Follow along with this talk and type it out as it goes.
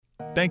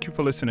Thank you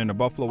for listening to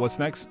Buffalo What's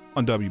Next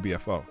on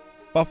WBFO.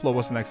 Buffalo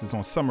What's Next is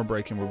on summer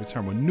break and will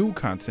return with new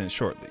content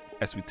shortly.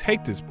 As we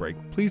take this break,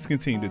 please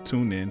continue to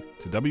tune in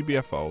to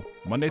WBFO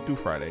Monday through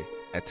Friday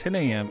at 10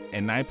 a.m.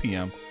 and 9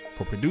 p.m.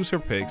 for producer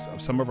picks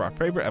of some of our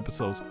favorite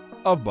episodes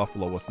of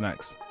Buffalo What's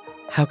Next.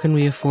 How can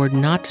we afford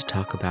not to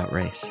talk about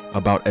race?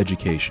 About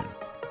education,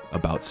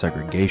 about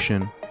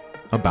segregation,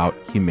 about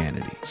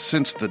humanity.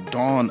 Since the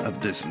dawn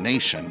of this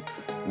nation,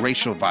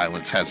 racial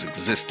violence has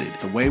existed.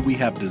 The way we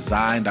have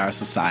designed our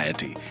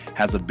society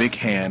has a big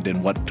hand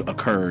in what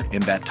occurred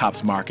in that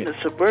Tops Market. The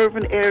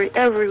suburban area,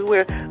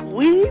 everywhere.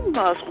 We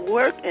must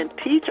work and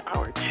teach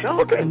our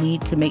children. We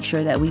need to make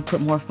sure that we put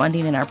more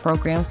funding in our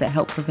programs that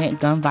help prevent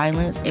gun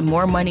violence and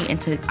more money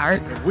into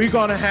art. If we're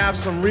going to have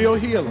some real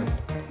healing,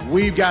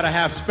 we've got to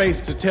have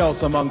space to tell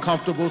some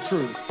uncomfortable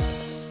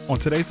truth. On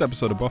today's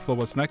episode of Buffalo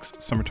What's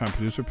Next, Summertime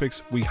Producer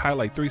Picks, we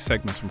highlight 3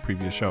 segments from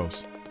previous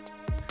shows.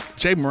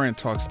 Jay Moran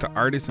talks to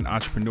artist and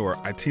entrepreneur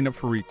Aitina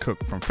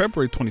Fareed-Cooke from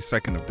February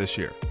 22nd of this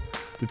year.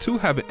 The two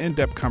have an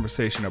in-depth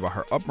conversation about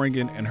her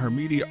upbringing and her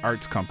media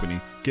arts company,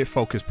 Get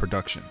Fokus'd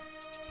Production.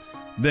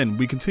 Then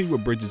we continue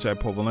with Brigid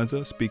Jaipaul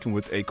Valenza speaking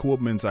with Ekuaa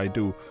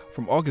Mends-Aidoo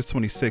from August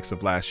 26th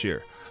of last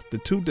year. The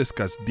two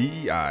discuss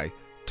DEI,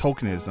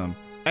 tokenism,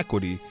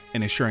 equity,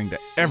 and ensuring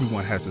that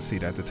everyone has a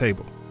seat at the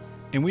table.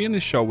 And we end the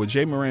show with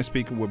Jay Moran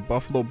speaking with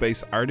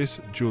Buffalo-based artist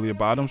Julia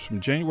Bottoms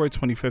from January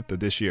 25th of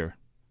this year.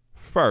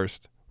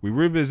 First, we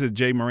revisit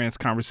Jay Moran's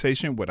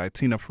conversation with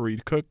Aitina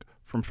Fareed-Cooke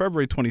from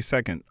February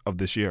 22nd of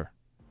this year.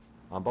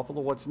 On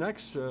Buffalo What's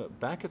Next,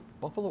 back at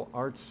Buffalo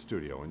Arts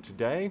Studio. And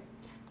today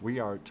we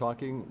are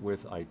talking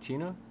with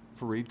Aitina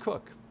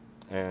Fareed-Cooke.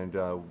 And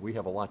we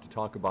have a lot to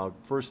talk about.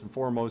 First and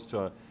foremost,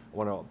 I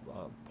want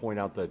to point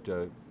out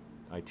that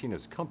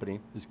Aitina's company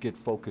is Get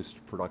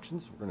Fokus'd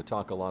Productions. We're going to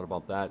talk a lot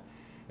about that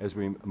as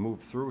we move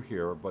through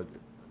here. But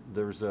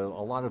there's a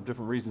lot of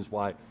different reasons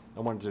why I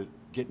wanted to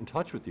get in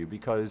touch with you,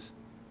 because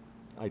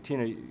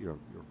Aitina, you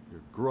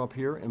grew up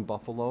here in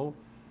Buffalo.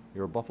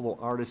 You're a Buffalo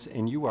artist,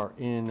 and you are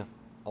in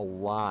a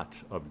lot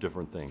of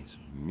different things: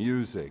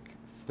 music,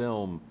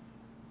 film,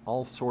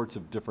 all sorts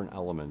of different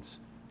elements.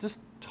 Just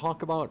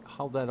talk about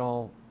how that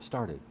all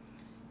started.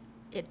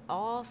 It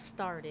all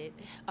started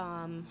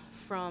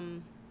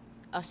from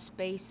a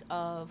space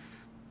of,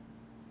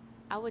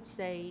 I would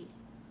say,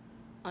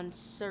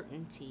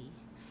 uncertainty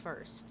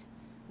first.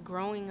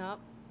 Growing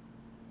up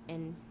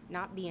and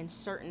not being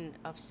certain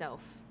of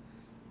self,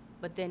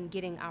 but then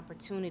getting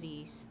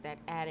opportunities that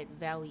added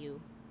value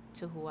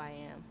to who I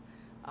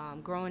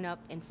am. Growing up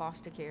in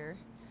foster care,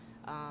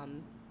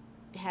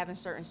 having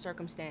certain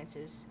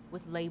circumstances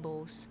with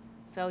labels,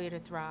 failure to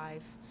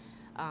thrive,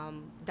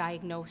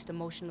 diagnosed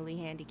emotionally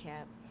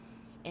handicapped,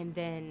 and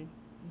then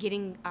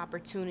getting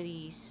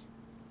opportunities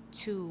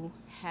to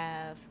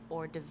have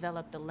or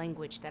develop the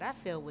language that I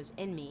feel was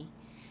in me,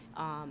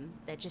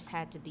 that just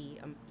had to be,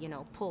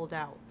 pulled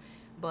out.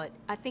 But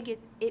I think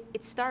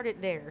it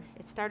started there.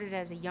 It started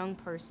as a young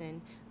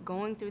person,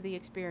 going through the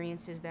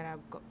experiences that I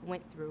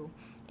went through,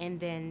 and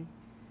then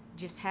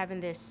just having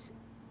this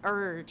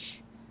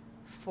urge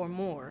for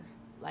more.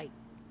 Like,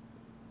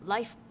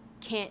 life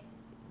can't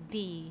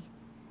be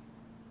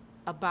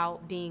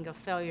about being a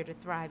failure to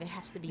thrive. It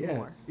has to be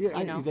more.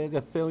 Yeah,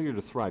 the failure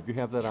to thrive. You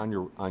have that on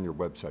your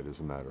website,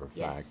 as a matter of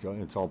Yes. fact.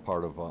 It's all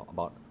part of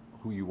about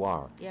who you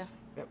are. Yeah.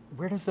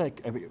 Where does that?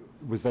 I mean,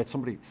 was that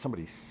somebody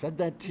said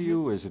that to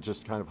you? Is it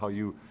just kind of how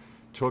you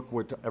took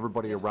what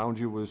everybody around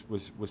you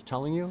was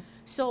telling you?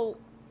 So,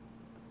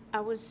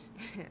 I'll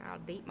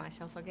date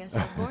myself, I guess.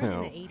 I was born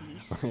in the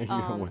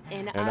 80s.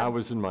 And I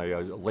was in my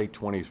late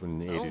 20s when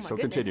in the 80s. So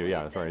goodness. continue,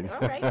 yeah, right. All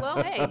right,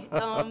 well, hey,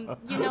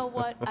 you know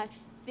what? I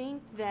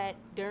think that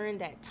during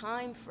that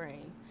time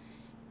frame,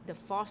 the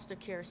foster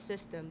care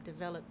system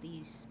developed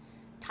these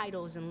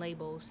titles and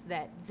labels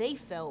that they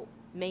felt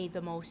made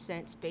the most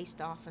sense based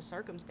off of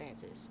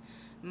circumstances.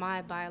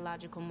 My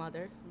biological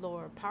mother,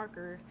 Laura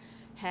Parker,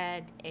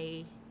 had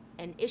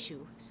an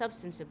issue,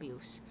 substance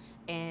abuse,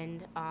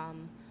 and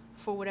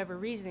for whatever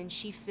reason,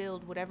 she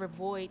filled whatever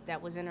void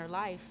that was in her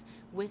life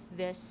with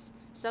this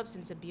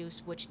substance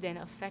abuse, which then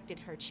affected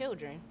her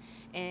children,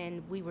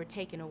 and we were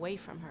taken away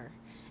from her.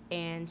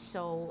 And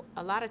so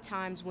a lot of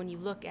times when you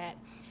look at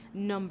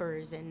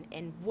numbers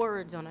and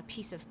words on a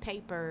piece of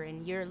paper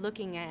and you're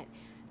looking at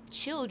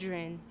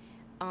children,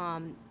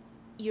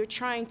 you're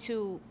trying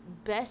to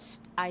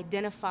best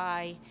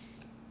identify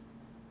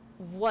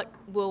what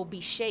will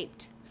be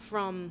shaped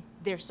from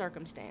their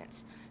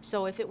circumstance.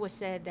 So if it was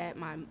said that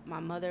my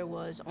mother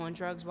was on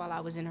drugs while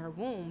I was in her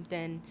womb,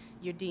 then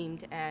you're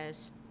deemed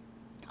as,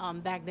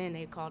 back then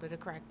they called it a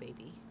crack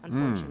baby,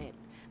 unfortunately.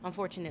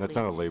 That's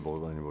not a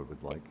label anyone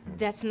would like.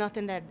 That's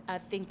nothing that I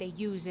think they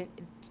use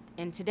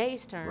in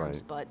today's terms,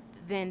 Right. But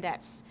then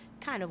that's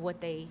kind of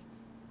what they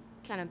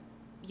kind of,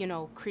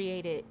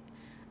 created.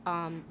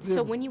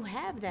 So when you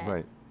have that,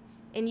 Right.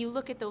 and you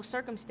look at those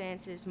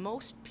circumstances,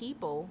 most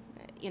people,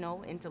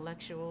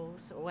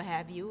 intellectuals or what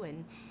have you,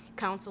 and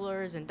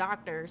counselors and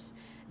doctors,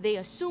 they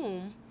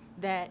assume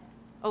that,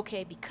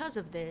 okay, because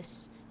of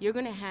this, you're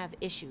going to have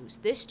issues.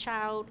 This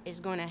child is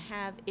going to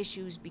have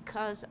issues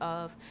because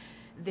of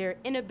their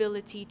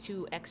inability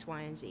to X,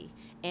 Y, and Z.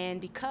 And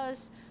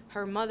because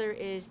her mother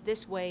is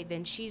this way,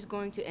 then she's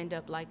going to end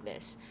up like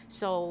this.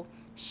 So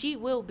she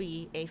will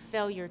be a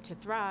failure to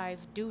thrive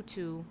due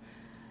to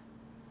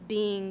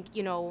being,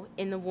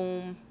 in the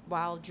womb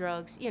while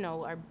drugs,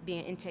 are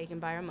being intaken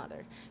by her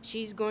mother.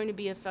 She's going to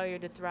be a failure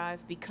to thrive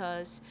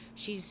because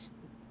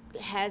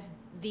has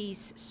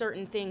these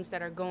certain things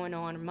that are going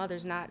on. Her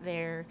mother's not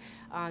there.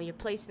 You're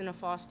placed in a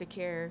foster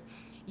care.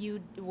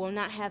 You will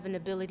not have an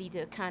ability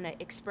to kind of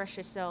express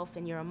yourself,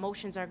 and your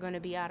emotions are going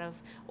to be out of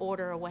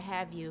order or what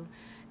have you.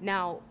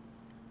 Now,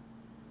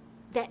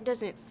 that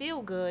doesn't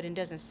feel good and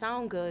doesn't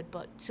sound good,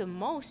 but to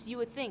most, you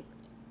would think,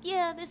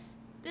 yeah, this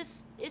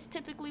is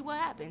typically what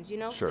happens.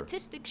 Sure.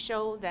 Statistics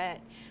show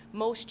that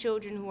most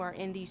children who are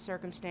in these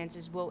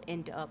circumstances will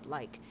end up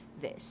like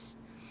this.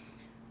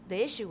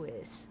 The issue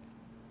is,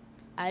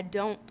 I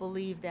don't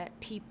believe that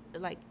people,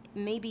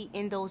 maybe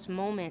in those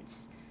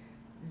moments,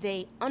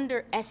 they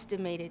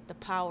underestimated the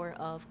power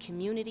of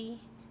community.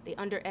 They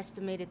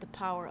underestimated the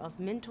power of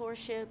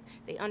mentorship.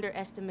 They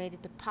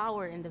underestimated the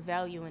power and the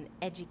value in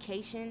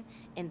education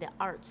and the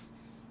arts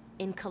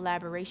in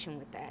collaboration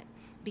with that.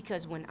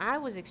 Because when I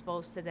was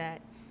exposed to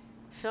that,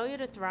 failure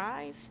to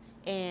thrive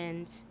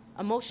and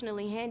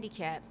emotionally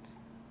handicapped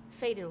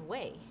faded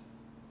away.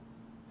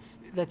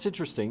 That's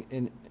interesting.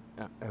 And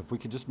if we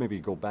could just maybe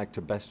go back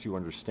to best you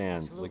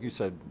understand. Absolutely. Like you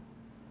said,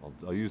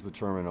 I'll use the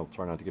term and I'll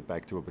try not to get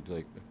back to it, but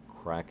like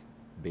crack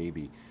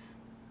baby.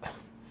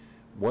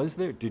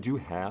 Did you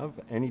have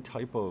any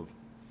type of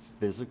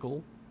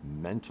physical,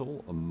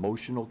 mental,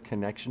 emotional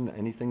connection,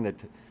 anything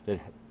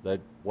that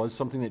was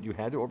something that you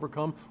had to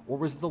overcome, or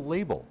was it the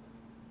label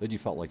that you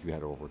felt like you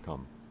had to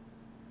overcome?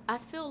 I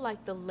feel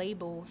like the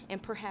label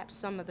and perhaps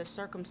some of the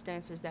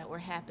circumstances that were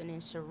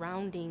happening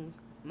surrounding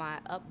my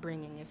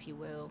upbringing, if you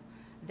will,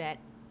 that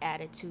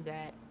added to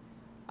that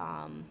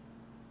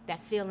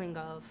feeling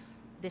of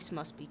this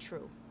must be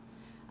true.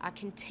 I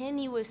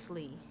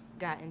continuously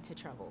got into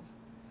trouble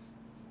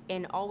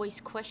and always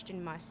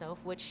questioned myself,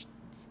 which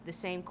is the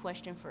same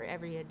question for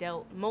every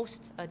adult,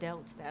 most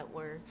adults that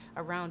were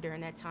around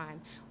during that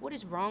time. What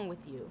is wrong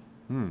with you?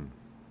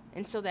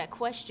 And so that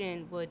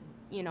question would,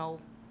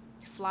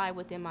 fly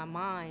within my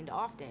mind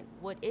often.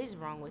 What is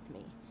wrong with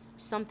me?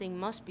 Something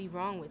must be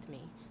wrong with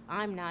me.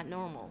 I'm not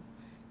normal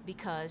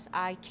because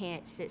I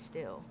can't sit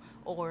still,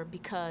 or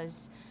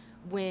because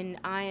when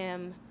I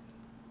am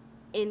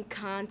in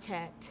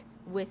contact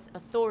with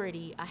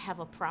authority, I have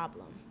a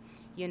problem,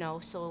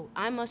 so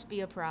I must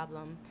be a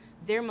problem,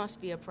 there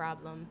must be a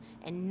problem,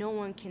 and no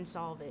one can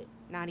solve it,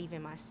 not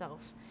even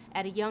myself.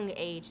 At a young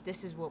age,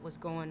 this is what was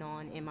going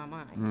on in my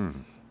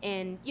mind.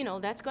 And,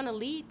 that's going to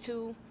lead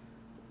to,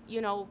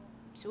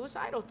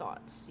 suicidal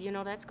thoughts.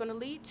 That's going to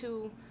lead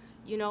to,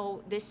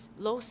 this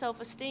low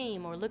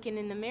self-esteem, or looking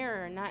in the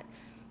mirror and not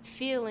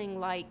feeling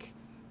like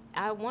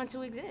I want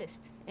to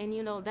exist. And,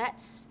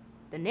 that's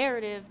the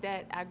narrative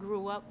that I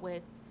grew up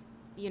with,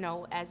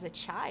 as a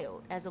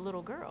child, as a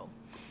little girl.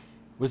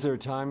 Was there a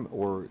time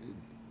or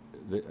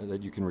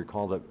that you can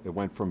recall that it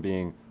went from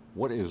being,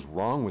 what is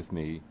wrong with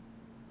me,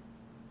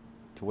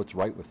 to what's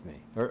right with me?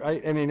 Or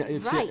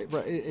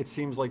it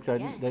seems like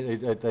that,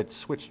 yes. that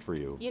switched for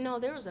you.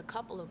 There was a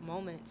couple of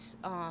moments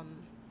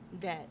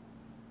that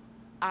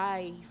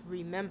I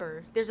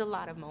remember. There's a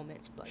lot of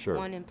moments, but sure.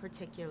 One in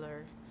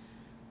particular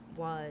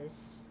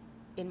was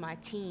in my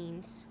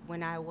teens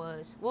when I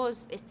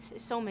it's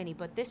so many,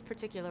 but this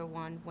particular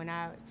one, when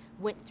I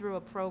went through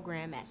a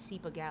program at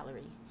SEPA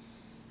Gallery.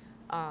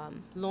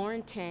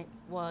 Lauren Tent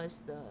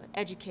was the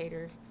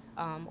educator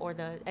or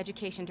the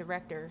education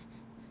director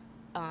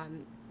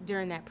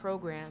during that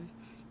program.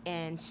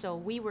 And so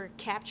we were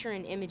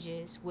capturing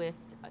images with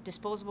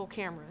disposable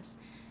cameras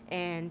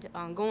and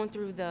going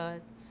through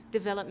the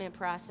development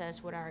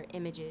process with our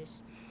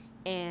images.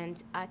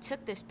 And I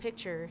took this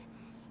picture.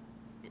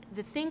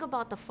 The thing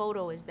about the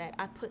photo is that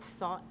I put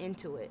thought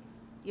into it.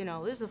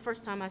 This is the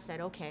first time I said,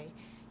 okay,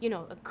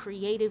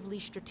 creatively,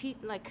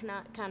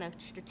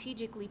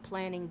 strategically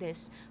planning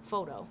this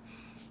photo.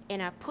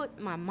 And I put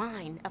my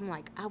mind, I'm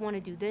like, I want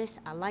to do this.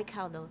 I like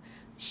how the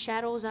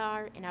shadows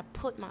are, and I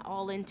put my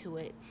all into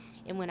it.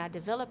 And when I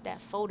developed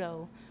that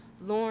photo,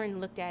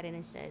 Lauren looked at it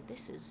and said,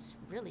 this is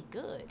really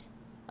good.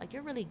 Like,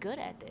 you're really good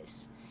at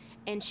this.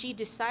 And she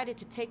decided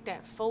to take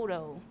that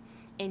photo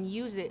and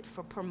use it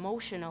for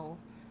promotional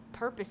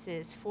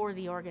purposes for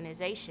the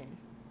organization.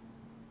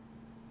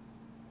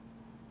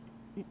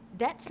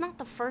 That's not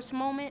the first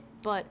moment,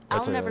 but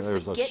I'll never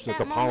forget that moment. It's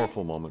a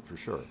powerful moment for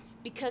sure.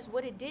 Because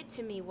what it did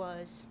to me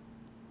was,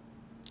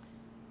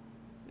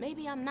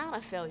 maybe I'm not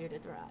a failure to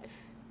thrive.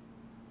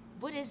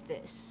 What is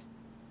this?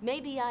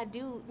 Maybe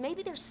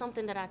there's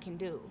something that I can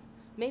do.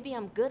 Maybe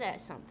I'm good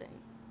at something,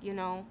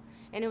 And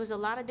it was a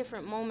lot of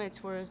different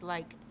moments where it was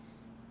like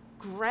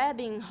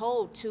grabbing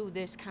hold to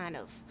this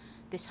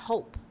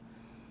hope.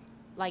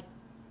 Like,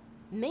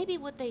 maybe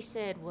what they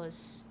said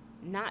was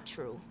not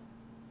true.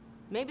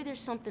 Maybe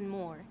there's something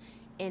more.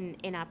 And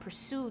I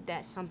pursued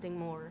that something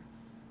more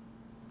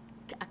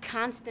I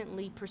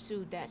constantly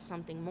pursued that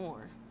something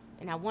more.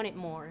 And I wanted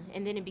more.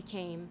 And then it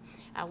became,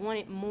 I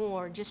wanted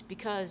more just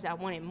because I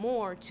wanted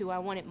more, to I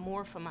wanted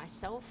more for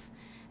myself.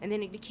 And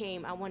then it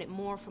became, I wanted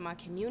more for my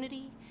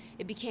community.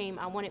 It became,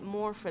 I wanted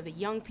more for the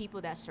young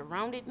people that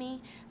surrounded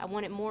me. I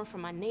wanted more for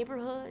my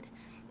neighborhood.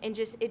 And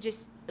it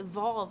just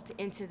evolved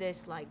into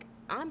this, like,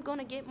 I'm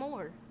gonna get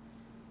more,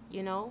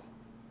 you know?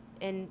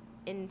 And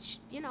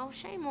you know,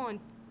 shame on,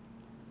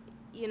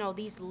 you know,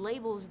 these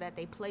labels that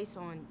they place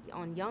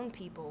on young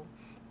people,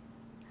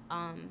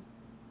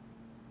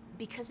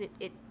 because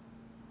it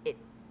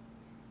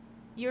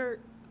you're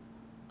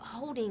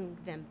holding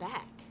them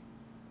back.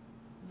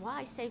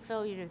 Why say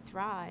failure to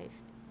thrive?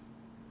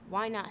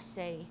 Why not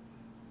say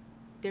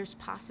there's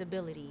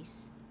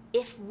possibilities?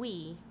 If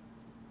we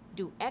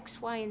do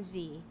X, Y, and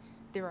Z,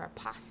 there are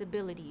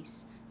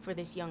possibilities for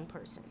this young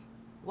person.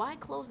 Why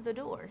close the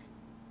door?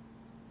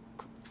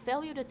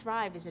 Failure to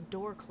thrive is a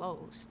door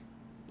closed,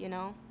 you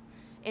know?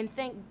 And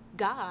thank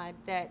God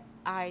that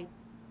I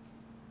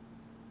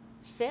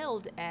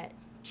failed at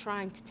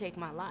trying to take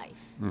my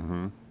life.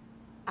 Mm-hmm.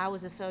 I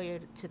was a failure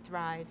to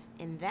thrive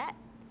in that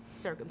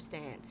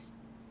circumstance,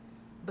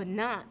 but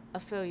not a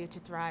failure to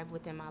thrive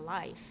within my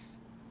life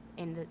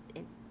and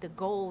the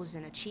goals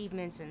and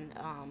achievements and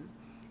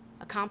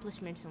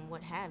accomplishments and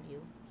what have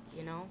you,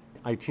 you know?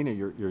 Aitina,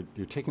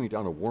 you're taking me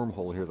down a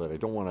wormhole here that I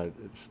don't want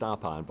to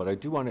stop on, but I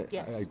do want to.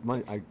 Yes.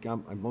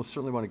 I most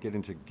certainly want to get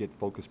into Get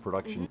Fokus'd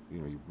Production. Mm-hmm.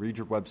 You know, you read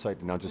your website,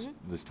 and now just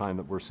this time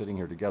that we're sitting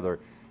here together,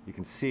 you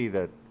can see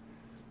that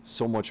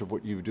so much of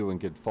what you do in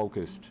Get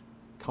Fokus'd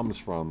comes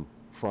from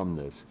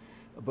this.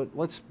 But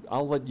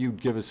I'll let you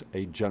give us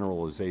a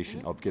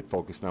generalization of Get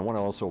Fokus'd, and I want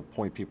to also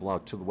point people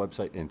out to the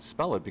website and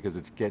spell it, because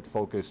it's Get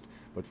Fokus'd,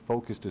 but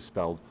Fokus'd is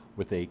spelled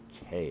with a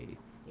K.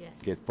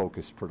 Yes. Get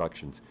Fokus'd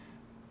Productions.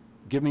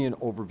 Give me an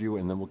overview,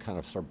 and then we'll kind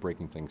of start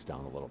breaking things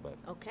down a little bit.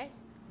 Okay.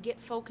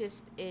 Get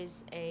Fokus'd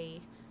is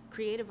a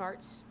creative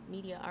arts,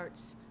 media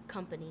arts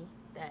company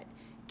that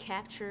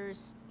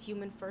captures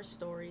human first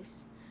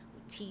stories.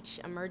 We teach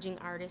emerging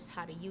artists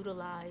how to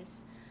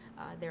utilize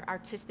their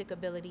artistic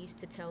abilities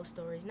to tell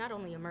stories, not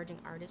only emerging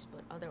artists,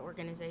 but other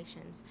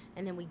organizations.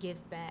 And then we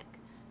give back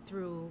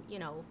through, you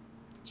know,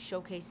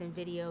 showcasing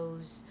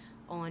videos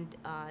on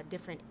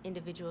different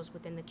individuals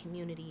within the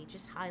community,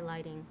 just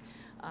highlighting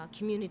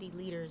community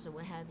leaders or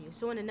what have you.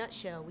 So in a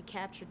nutshell, we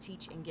capture,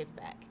 teach, and give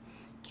back.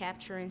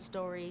 Capturing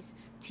stories,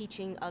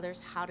 teaching others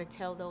how to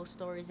tell those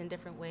stories in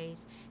different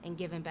ways, and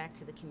giving back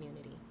to the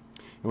community.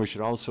 And we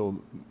should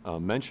also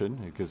mention,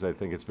 because I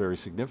think it's very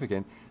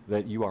significant,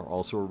 that you are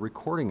also a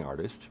recording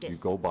artist. Yes. You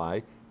go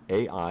by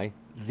AI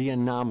The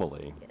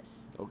Anomaly. Yes.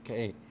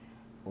 Okay.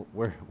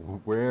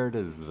 Where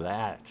does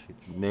that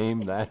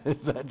name,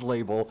 that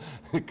label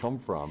come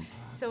from?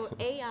 So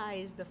AI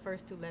is the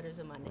first two letters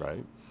of my name.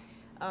 Right.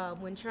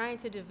 When trying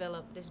to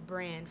develop this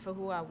brand for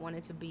who I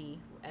wanted to be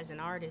as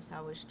an artist,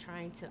 I was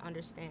trying to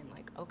understand,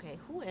 like, okay,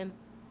 who am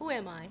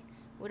I?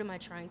 What am I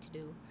trying to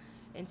do?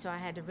 And so I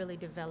had to really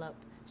develop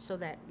so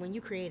that when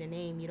you create a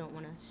name, you don't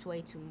want to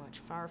sway too much.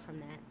 Far from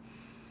that.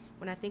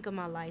 When I think of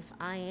my life,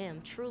 I am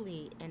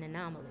truly an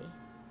anomaly.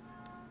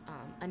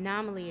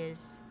 Anomaly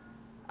is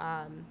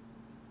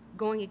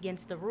going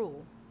against the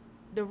rule.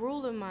 The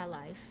rule of my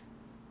life,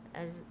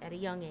 at a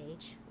young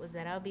age, was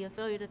that I would be a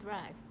failure to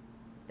thrive,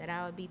 that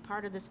I would be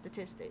part of the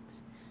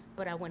statistics.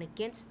 But I went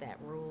against that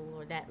rule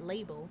or that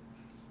label,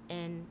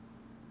 and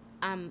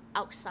I'm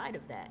outside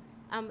of that.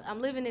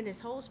 I'm living in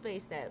this whole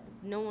space that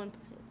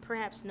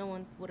perhaps no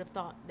one would have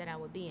thought that I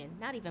would be in,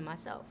 not even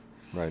myself.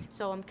 Right.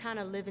 So I'm kind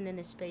of living in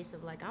this space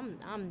of, like,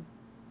 I'm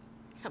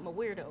a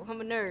weirdo,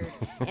 I'm a nerd,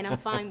 and I'm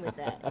fine with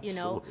that, you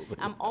know?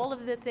 I'm all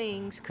of the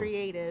things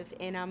creative,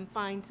 and I'm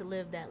fine to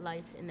live that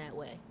life in that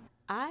way.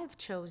 I've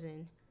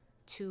chosen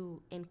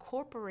to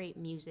incorporate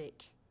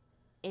music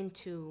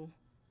into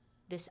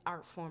this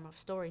art form of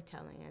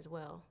storytelling as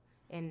well.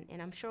 And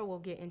I'm sure we'll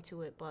get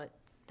into it, but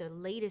the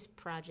latest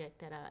project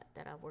that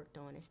I worked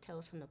on is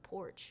Tales from the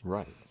Porch.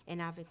 Right.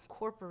 And I've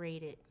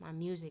incorporated my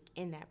music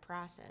in that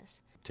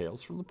process.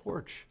 Tales from the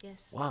Porch.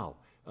 Yes. Wow.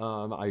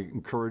 I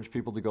encourage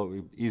people to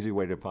go. Easy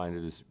way to find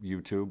it is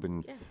YouTube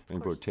and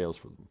put Tales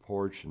from the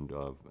Porch, and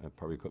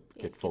probably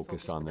Get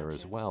Fokus'd on there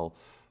as well.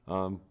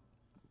 The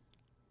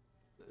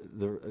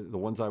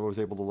ones I was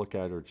able to look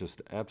at are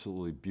just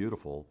absolutely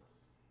beautiful.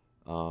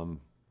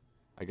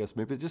 I guess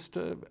maybe just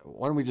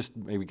why don't we just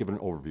maybe give an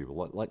overview?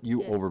 Let you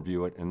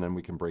overview it, and then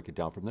we can break it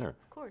down from there.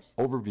 Of course.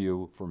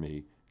 Overview for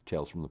me.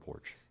 Tales from the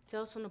Porch.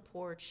 Tales from the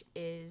Porch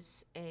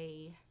is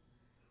a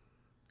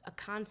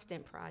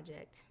constant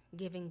project,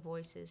 giving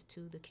voices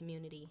to the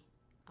community,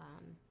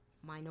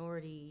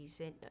 minorities,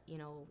 and, you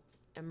know,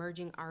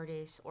 emerging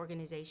artists,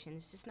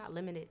 organizations. It's not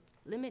limited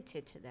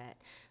to that,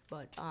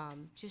 but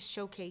just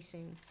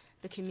showcasing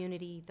the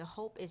community. The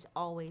hope is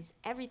always,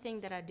 everything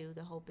that I do,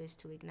 the hope is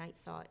to ignite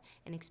thought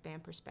and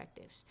expand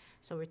perspectives.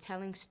 So we're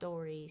telling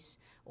stories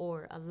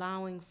or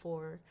allowing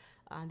for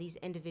these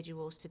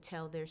individuals to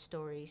tell their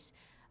stories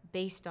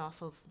based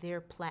off of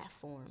their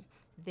platform,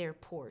 their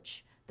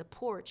porch. The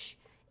porch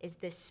is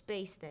this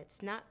space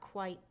that's not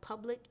quite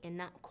public and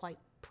not quite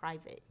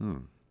private.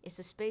 It's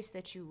a space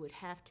that you would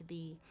have to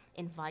be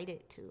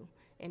invited to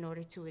in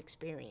order to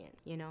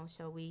experience, you know?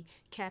 So we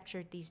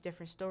captured these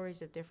different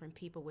stories of different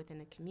people within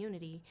the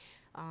community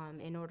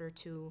in order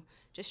to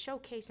just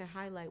showcase and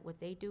highlight what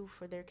they do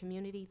for their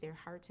community, their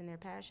hearts and their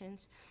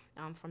passions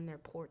from their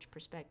porch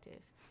perspective.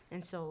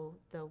 And so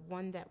the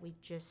one that we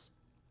just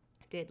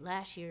did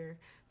last year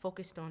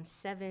focused on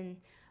 7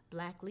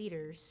 Black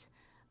leaders.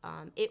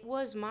 It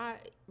was my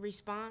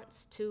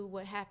response to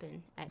what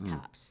happened at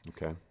TOPS.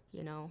 Okay.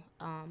 You know,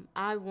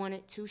 I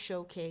wanted to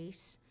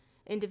showcase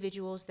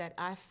individuals that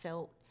I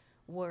felt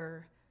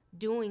were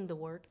doing the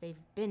work. They've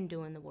been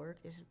doing the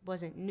work. This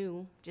wasn't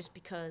new just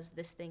because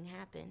this thing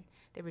happened.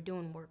 They were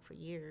doing work for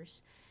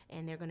years,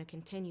 and they're going to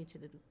continue to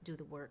do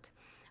the work.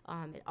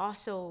 It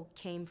also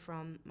came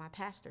from my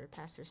pastor,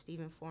 Pastor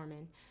Stephen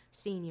Foreman,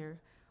 Sr.,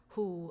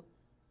 who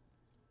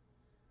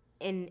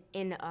in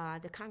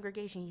the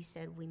congregation, he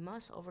said, we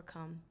must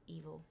overcome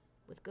evil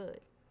with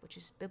good, which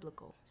is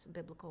biblical. It's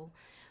biblical.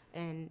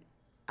 And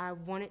I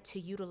wanted to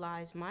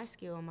utilize my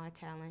skill and my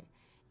talent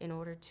in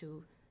order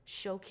to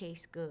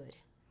showcase good.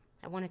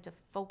 I wanted to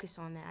focus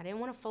on that. I didn't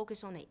want to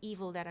focus on the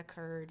evil that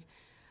occurred.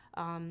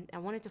 I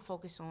wanted to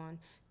focus on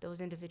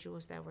those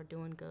individuals that were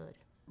doing good.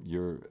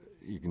 You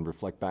can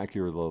reflect back,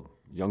 you're the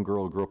young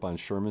girl who grew up on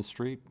Sherman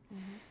Street,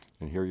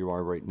 and here you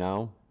are right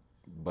now,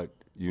 but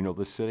you know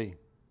the city.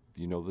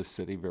 You know this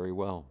city very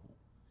well.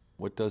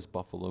 What does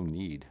Buffalo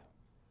need?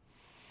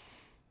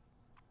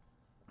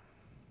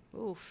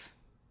 Oof.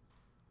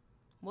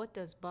 What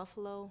does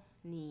Buffalo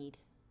need?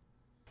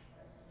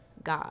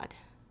 God.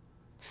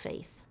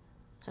 Faith.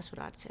 That's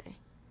what I'd say.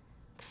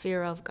 The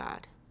fear of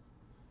God.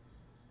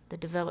 The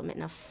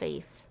development of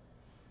faith.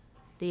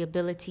 The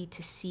ability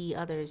to see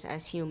others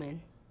as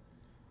human.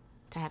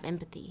 To have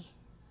empathy.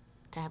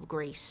 To have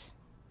grace.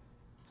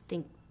 I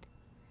think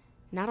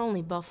not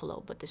only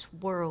Buffalo, but this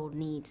world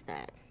needs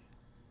that.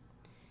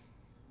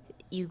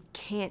 You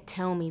can't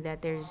tell me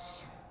that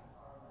there's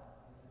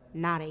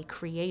not a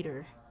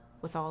creator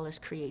with all his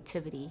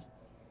creativity.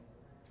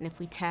 And if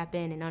we tap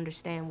in and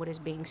understand what is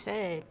being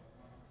said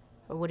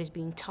or what is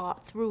being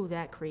taught through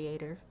that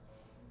creator,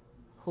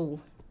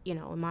 who, you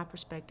know, in my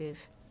perspective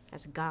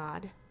as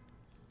God,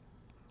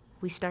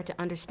 we start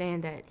to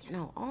understand that, you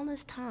know, all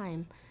this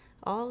time,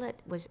 all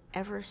that was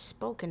ever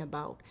spoken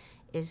about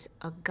is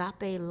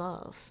agape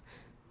love,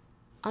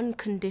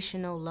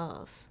 unconditional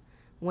love.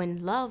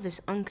 When love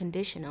is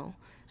unconditional,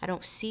 I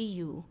don't see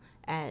you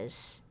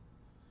as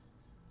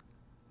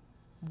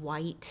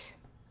white,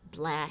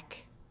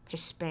 black,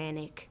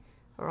 Hispanic,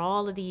 or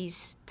all of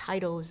these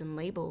titles and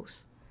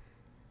labels.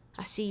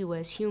 I see you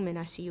as human.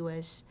 I see you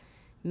as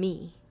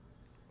me.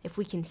 If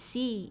we can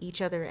see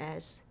each other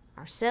as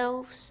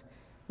ourselves,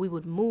 we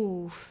would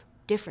move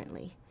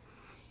differently.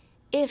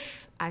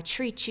 If I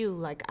treat you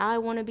like I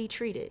want to be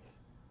treated,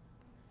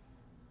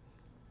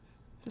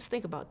 let's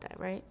think about that,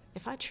 right?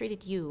 If I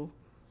treated you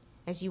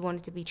as you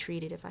wanted to be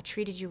treated, if I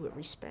treated you with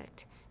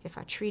respect, if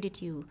I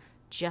treated you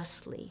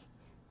justly,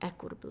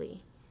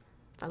 equitably,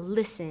 if I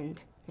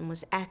listened and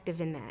was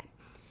active in that,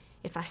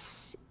 if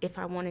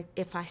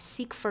I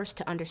seek first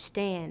to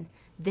understand,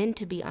 then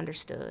to be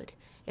understood,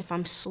 if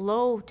I'm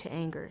slow to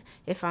anger,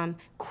 if I'm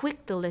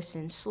quick to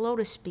listen, slow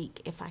to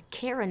speak, if I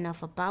care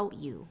enough about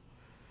you,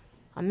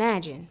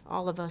 imagine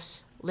all of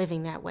us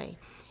living that way.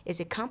 Is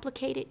it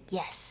complicated?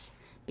 Yes,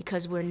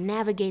 because we're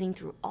navigating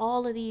through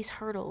all of these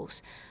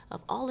hurdles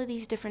of all of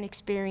these different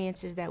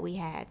experiences that we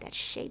had that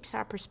shapes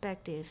our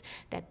perspective,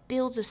 that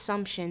builds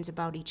assumptions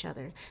about each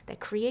other, that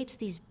creates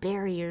these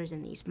barriers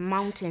and these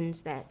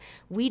mountains that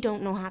we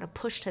don't know how to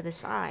push to the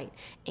side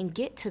and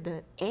get to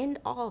the end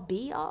all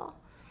be all,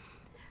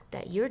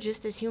 that you're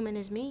just as human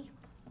as me.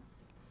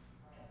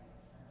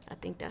 I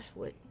think that's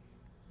what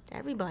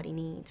everybody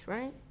needs,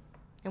 right?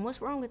 And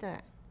what's wrong with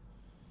that?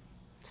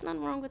 There's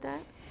nothing wrong with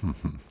that.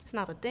 It's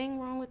not a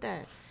thing wrong with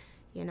that,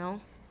 you know?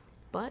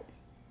 But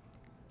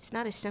it's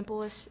not as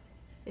simple as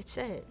it's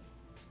said.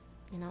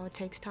 You know, it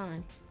takes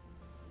time.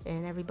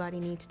 And everybody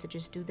needs to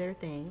just do their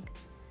thing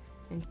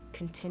and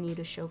continue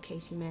to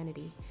showcase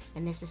humanity.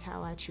 And this is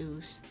how I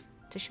choose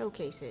to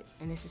showcase it.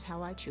 And this is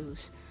how I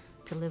choose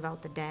to live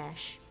out the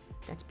dash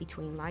that's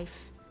between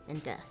life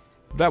and death.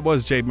 That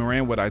was Jay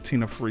Moran with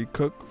Aitina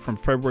Fareed-Cooke from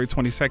February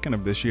 22nd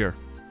of this year.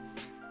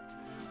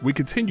 We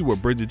continue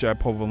with Brigid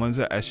Jaipaul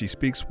Valenza as she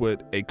speaks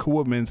with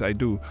Ekuaa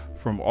Mends-Aidoo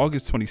from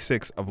August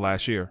 26th of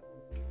last year.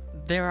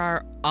 There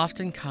are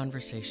often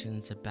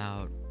conversations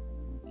about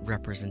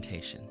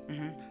representation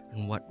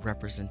and what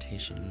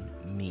representation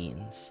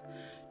means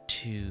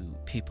to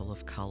people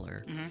of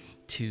color,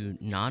 to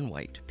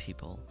non-white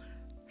people,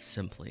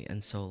 simply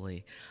and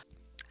solely.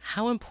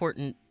 How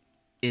important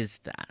is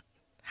that?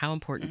 How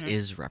important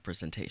is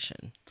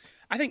representation?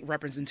 I think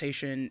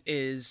representation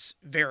is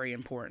very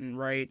important,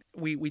 right?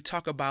 We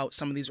talk about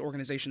some of these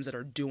organizations that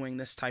are doing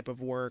this type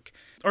of work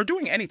or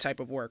doing any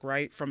type of work,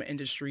 right, from an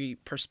industry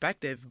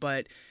perspective.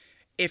 But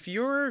if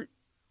you're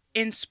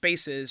in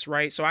spaces,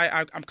 right? So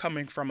I'm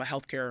coming from a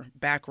healthcare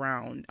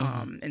background,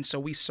 and so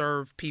we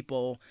serve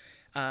people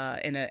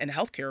in a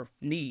healthcare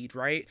need,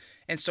 right?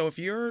 And so if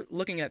you're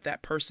looking at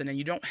that person and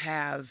you don't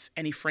have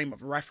any frame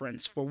of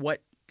reference for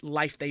what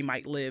life they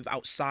might live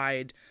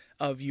outside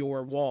of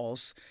your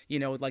walls, you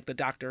know, like the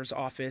doctor's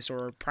office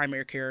or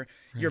primary care,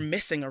 you're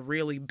missing a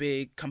really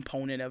big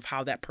component of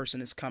how that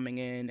person is coming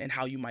in and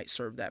how you might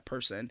serve that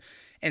person.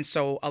 And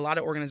so a lot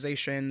of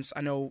organizations,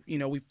 I know, you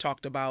know, we've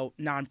talked about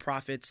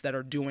nonprofits that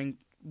are doing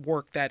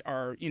work that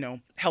are, you know,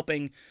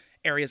 helping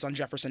areas on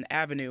Jefferson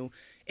Avenue.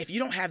 If you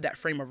don't have that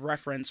frame of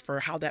reference for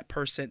how that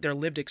person, their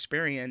lived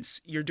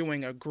experience, you're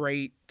doing a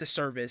great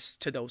disservice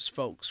to those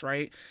folks,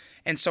 right?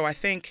 And so I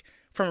think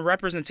from a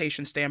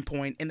representation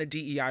standpoint in the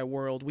DEI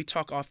world, we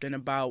talk often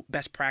about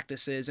best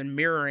practices and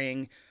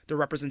mirroring the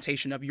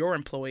representation of your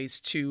employees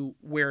to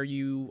where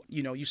you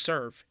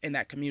serve in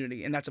that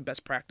community. And that's a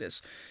best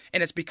practice.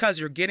 And it's because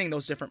you're getting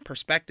those different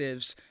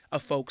perspectives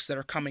of folks that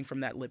are coming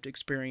from that lived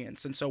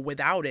experience. And so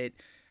without it,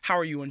 how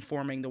are you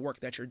informing the work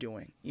that you're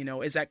doing? You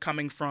know, is that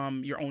coming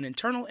from your own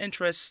internal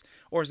interests,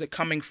 or is it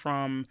coming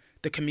from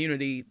the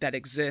community that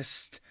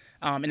exists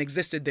and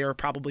existed there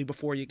probably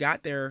before you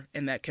got there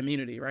in that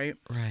community, right?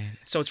 Right.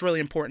 So it's really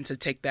important to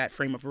take that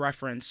frame of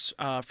reference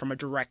from a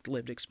direct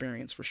lived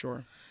experience for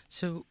sure.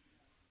 So,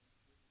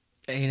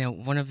 you know,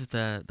 one of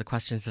the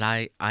questions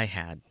that I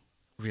had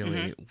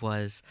really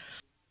was,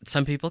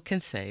 some people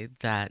can say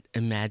that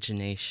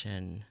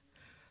imagination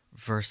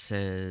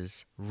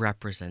versus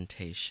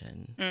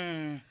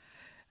representation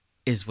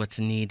is what's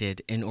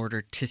needed in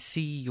order to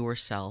see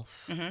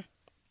yourself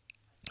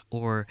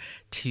or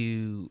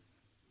to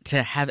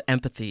have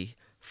empathy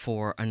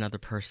for another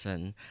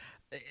person.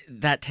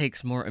 That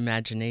takes more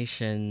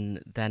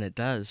imagination than it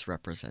does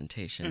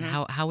representation.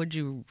 How would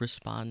you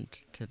respond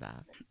to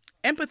that?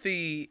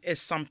 Empathy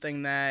is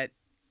something that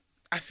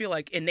I feel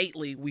like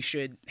innately we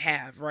should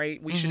have,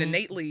 right? We should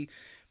innately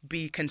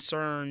be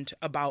concerned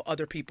about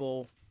other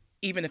people,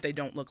 even if they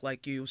don't look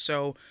like you.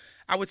 So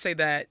I would say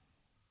that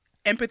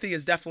empathy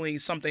is definitely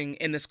something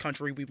in this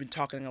country we've been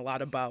talking a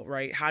lot about,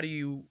 right? How do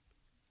you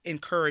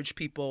encourage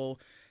people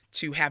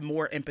to have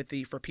more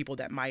empathy for people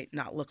that might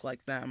not look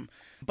like them?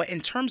 But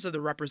in terms of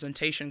the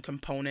representation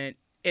component,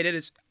 it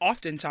is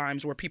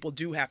oftentimes where people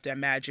do have to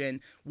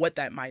imagine what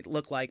that might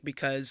look like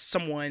because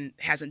someone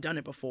hasn't done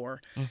it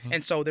before.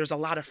 And so there's a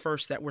lot of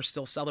firsts that we're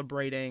still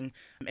celebrating.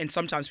 And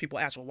sometimes people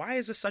ask, well, why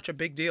is this such a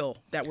big deal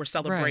that we're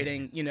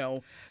celebrating, you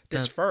know,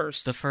 this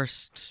first? The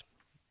first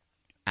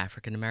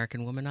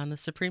African-American woman on the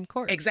Supreme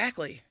Court.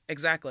 Exactly.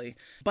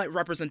 But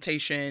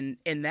representation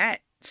in that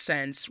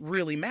sense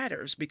really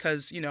matters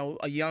because, you know,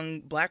 a young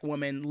Black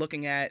woman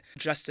looking at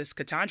Justice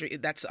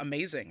Ketanji, that's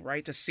amazing,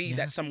 right? To see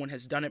that someone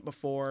has done it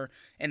before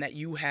and that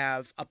you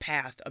have a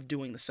path of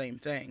doing the same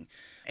thing.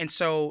 And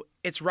so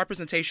it's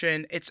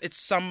representation, it's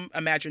some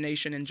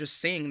imagination and just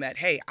seeing that,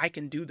 hey, I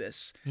can do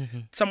this.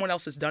 Someone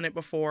else has done it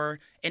before.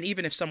 And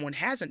even if someone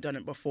hasn't done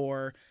it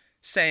before,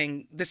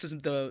 saying this is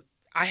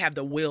I have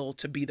the will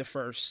to be the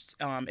first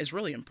is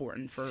really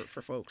important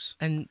for folks.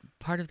 And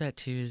part of that,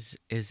 too,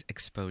 is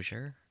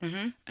exposure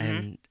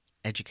and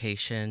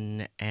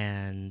education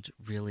and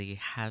really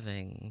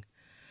having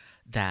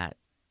that,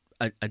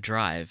 a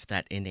drive,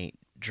 that innate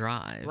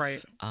drive.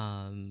 Right.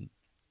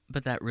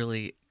 But that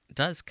really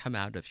does come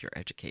out of your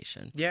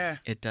education. Yeah.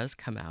 It does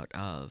come out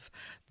of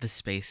the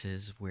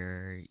spaces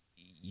where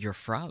you're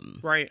from.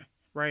 Right.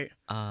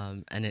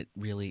 And it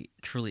really,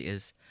 truly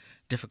is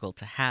difficult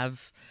to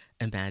have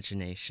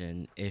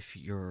imagination if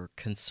you're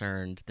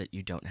concerned that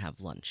you don't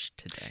have lunch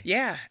today.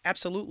 Yeah,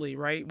 absolutely,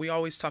 right? We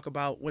always talk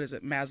about,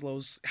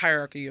 Maslow's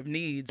hierarchy of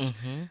needs.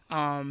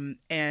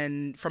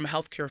 And from a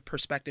healthcare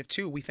perspective,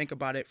 too, we think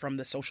about it from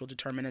the social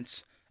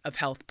determinants of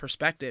health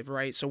perspective,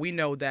 right? So we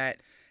know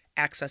that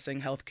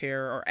accessing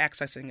healthcare or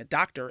accessing a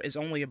doctor is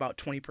only about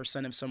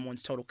 20% of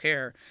someone's total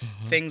care.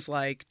 Things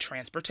like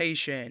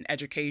transportation,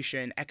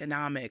 education,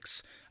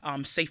 economics,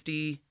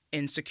 safety,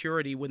 and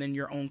security within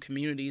your own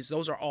communities.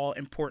 Those are all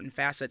important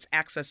facets.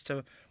 Access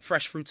to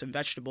fresh fruits and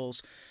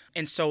vegetables.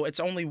 And so it's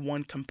only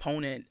one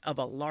component of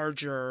a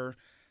larger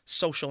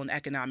social and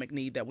economic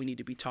need that we need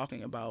to be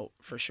talking about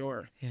for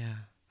sure. Yeah.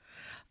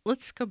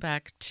 Let's go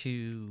back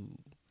to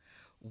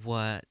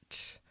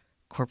what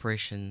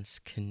corporations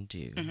can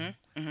do.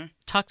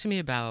 Talk to me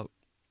about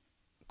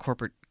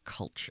corporate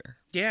culture.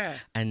 Yeah.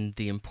 And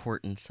the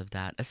importance of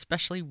that,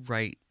 especially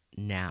right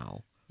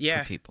now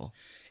for people.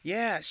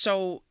 Yeah,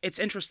 so it's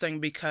interesting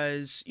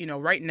because, you know,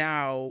 right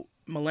now,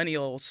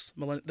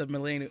 the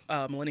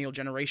millennial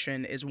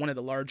generation is one of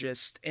the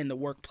largest in the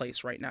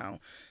workplace right now.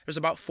 There's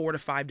about 4 to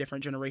 5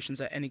 different generations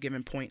at any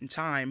given point in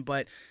time,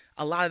 but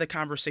a lot of the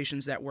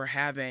conversations that we're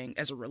having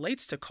as it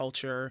relates to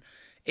culture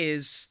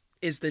is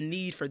the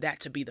need for that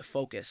to be the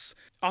focus.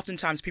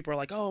 Oftentimes people are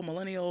like, oh,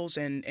 millennials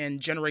and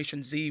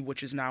Generation Z,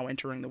 which is now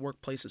entering the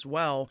workplace as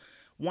well,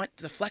 want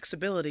the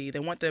flexibility. They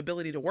want the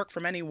ability to work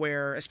from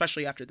anywhere,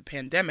 especially after the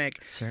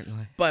pandemic.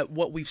 Certainly. But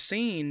what we've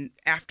seen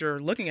after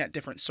looking at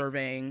different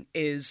surveying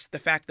is the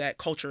fact that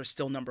culture is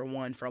still number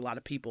one for a lot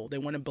of people. They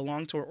want to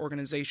belong to an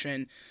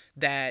organization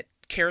that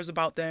cares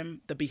about them,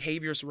 the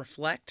behaviors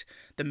reflect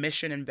the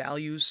mission and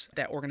values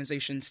that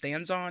organization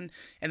stands on,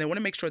 and they want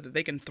to make sure that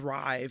they can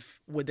thrive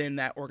within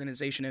that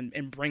organization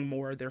and bring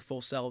more of their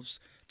full selves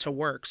to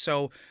work.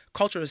 So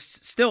culture is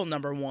still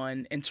number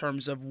one in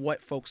terms of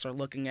what folks are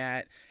looking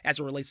at as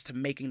it relates to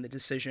making the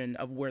decision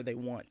of where they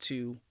want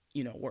to,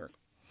 work.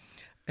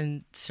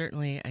 And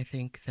certainly I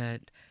think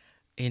that,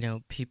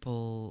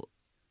 people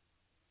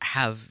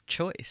have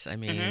choice. I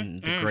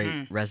mean, the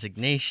Great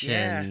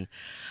Resignation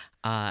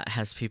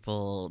has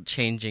people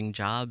changing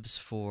jobs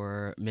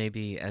for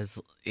maybe as,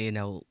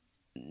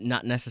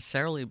 not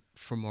necessarily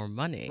for more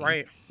money.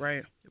 Right.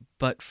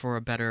 But for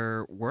a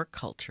better work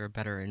culture, a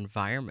better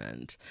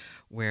environment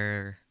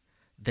where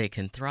they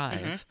can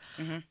thrive.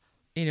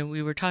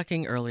 We were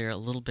talking earlier a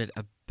little bit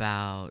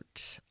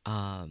about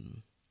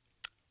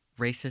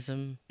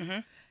racism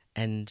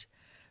and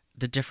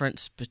the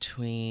difference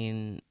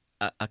between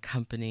a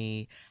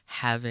company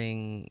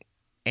having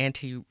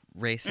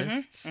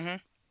anti-racists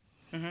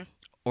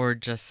or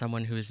just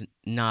someone who is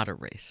not a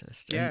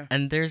racist.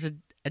 And there's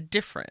a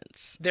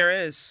difference. There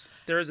is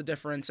a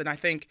difference. And I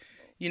think,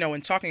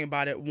 in talking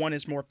about it, one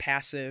is more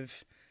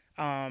passive,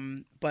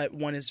 but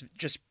one is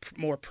just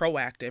more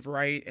proactive,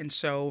 right? And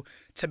so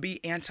to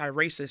be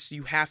anti-racist,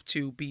 you have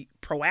to be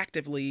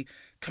proactively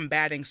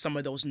combating some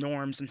of those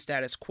norms and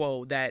status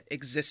quo that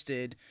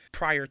existed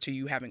prior to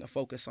you having a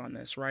focus on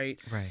this, right?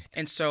 Right.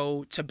 And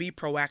so to be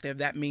proactive,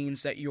 that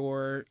means that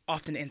you're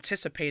often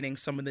anticipating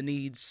some of the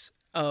needs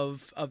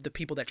of the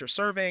people that you're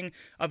serving,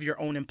 of your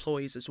own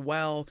employees as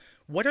well.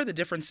 What are the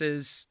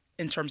differences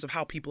in terms of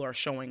how people are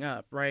showing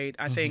up, right?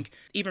 I think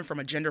even from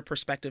a gender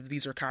perspective,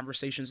 these are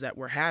conversations that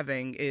we're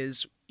having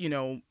is,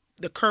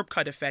 the curb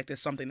cut effect is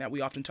something that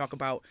we often talk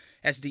about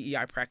as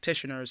DEI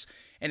practitioners.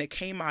 And it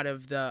came out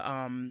of the,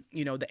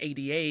 the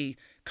ADA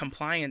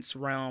compliance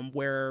realm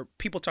where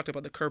people talked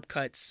about the curb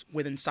cuts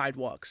within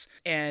sidewalks.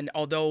 And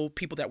although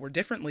people that were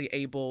differently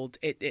abled,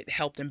 it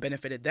helped and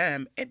benefited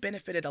them, it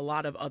benefited a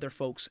lot of other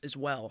folks as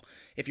well.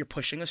 If you're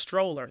pushing a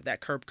stroller,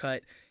 that curb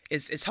cut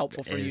is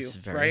helpful for you,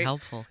 very right?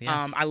 Helpful,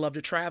 yes. I love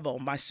to travel.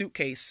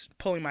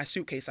 Pulling my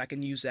suitcase, I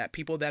can use that.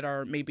 People that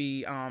are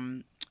maybe,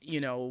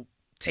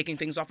 taking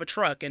things off a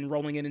truck and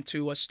rolling it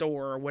into a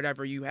store or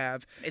whatever you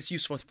have, it's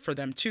useful for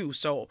them too.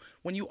 So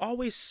when you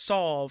always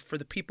solve for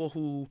the people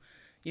who,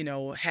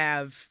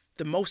 have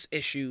the most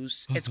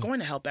issues, it's going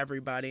to help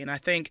everybody. And I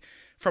think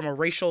from a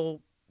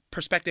racial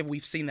perspective,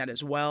 we've seen that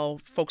as well.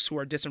 Folks who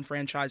are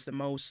disenfranchised the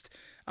most,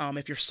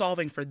 if you're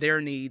solving for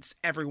their needs,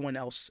 everyone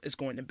else is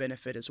going to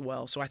benefit as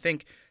well. So I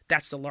think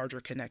that's the larger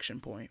connection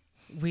point.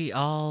 We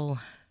all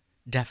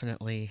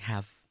definitely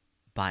have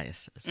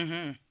biases.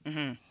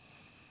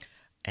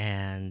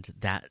 And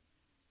that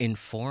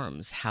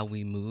informs how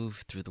we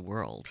move through the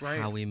world,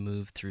 how we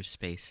move through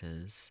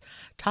spaces.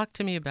 Talk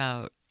to me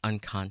about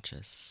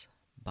unconscious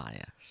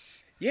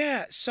bias.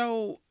 Yeah,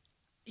 so,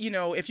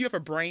 if you have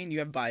a brain, you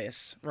have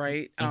bias,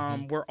 right?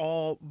 We're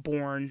all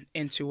born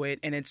into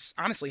it, and it's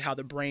honestly how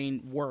the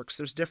brain works.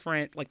 There's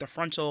different, like the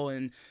frontal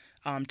and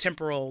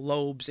temporal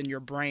lobes in your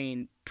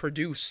brain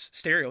produce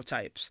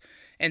stereotypes.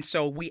 And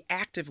so we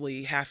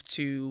actively have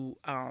to,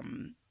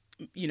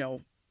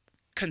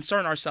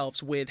 concern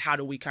ourselves with how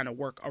do we kind of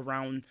work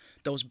around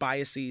those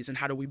biases and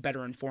how do we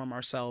better inform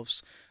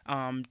ourselves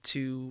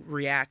to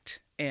react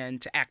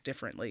and to act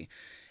differently.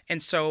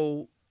 And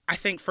so I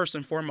think first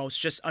and foremost,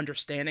 just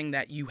understanding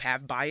that you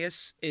have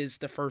bias is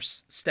the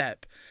first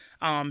step.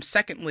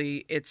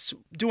 Secondly, it's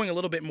doing a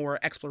little bit more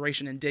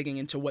exploration and digging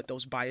into what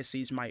those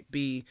biases might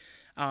be.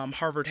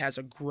 Harvard has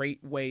a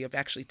great way of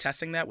actually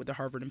testing that with the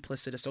Harvard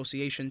Implicit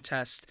Association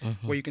test,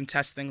 where you can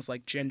test things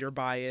like gender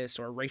bias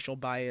or racial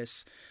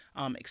bias,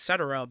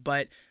 etc.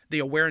 But the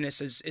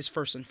awareness is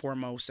first and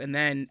foremost, and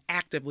then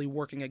actively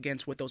working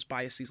against what those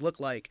biases look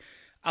like.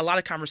 A lot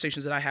of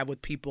conversations that I have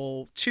with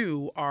people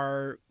too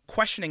are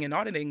questioning and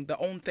auditing the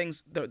own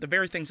things, the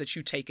very things that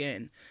you take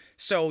in.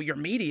 So your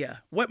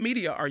media, what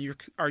media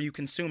are you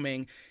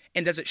consuming,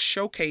 and does it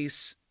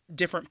showcase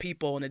different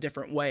people in a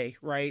different way,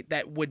 right?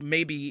 That would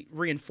maybe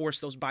reinforce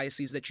those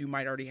biases that you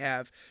might already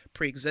have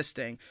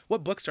pre-existing.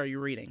 What books are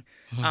you reading?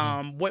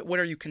 What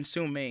are you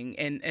consuming?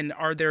 And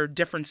are there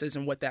differences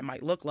in what that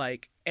might look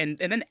like? And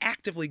then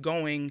actively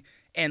going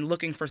and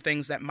looking for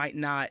things that might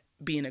not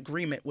be in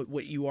agreement with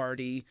what you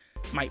already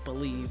might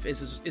believe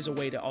is a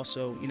way to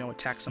also,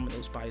 attack some of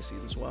those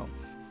biases as well.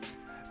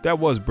 That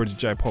was Brigid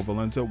Jaipaul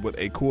Valenza with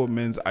Ekuaa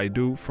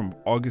Mends-Aidoo from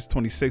August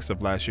 26th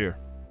of last year.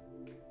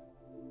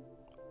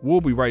 We'll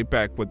be right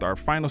back with our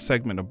final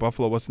segment of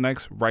Buffalo What's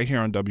Next right here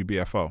on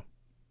WBFO.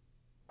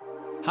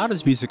 How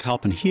does music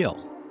help and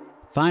heal?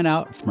 Find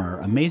out from our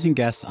amazing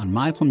guests on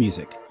Mindful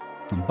Music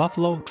from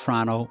Buffalo,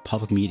 Toronto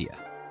Public Media.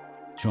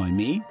 Join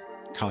me,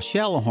 Carl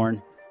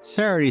Shalahorn,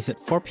 Saturdays at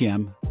 4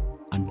 p.m.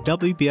 on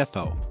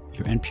WBFO,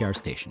 your NPR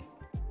station.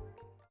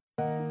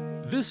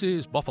 This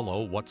is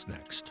Buffalo What's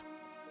Next,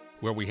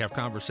 where we have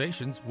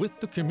conversations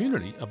with the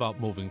community about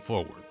moving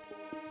forward.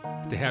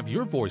 To have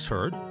your voice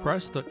heard,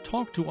 press the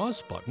Talk to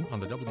Us button on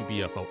the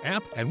WBFO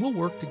app, and we'll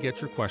work to get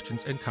your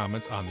questions and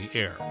comments on the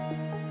air.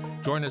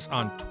 Join us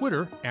on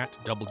Twitter at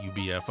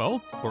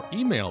WBFO or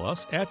email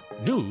us at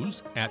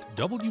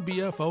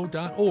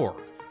news@wbfo.org.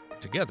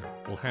 Together,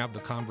 we'll have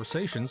the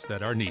conversations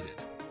that are needed.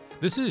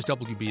 This is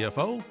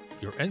WBFO,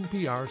 your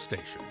NPR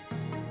station.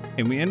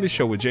 And we end the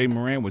show with Jay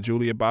Moran with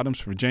Julia Bottoms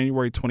for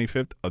January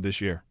 25th of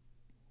this year.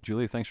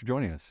 Julia, thanks for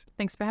joining us.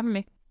 Thanks for having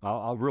me.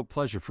 A real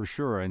pleasure for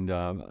sure, and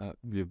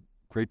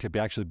great to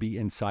actually be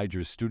inside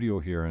your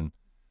studio here and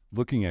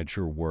looking at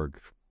your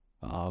work.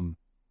 I'll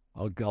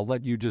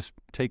let you just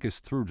take us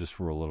through just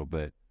for a little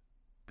bit,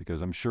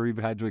 because I'm sure you've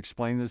had to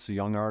explain this, a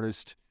young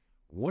artist.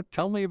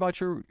 Tell me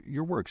about your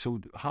work. So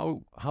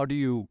how do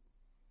you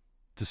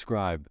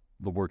describe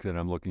the work that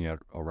I'm looking at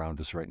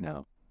around us right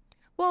now?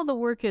 Well, the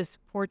work is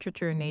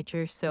portraiture in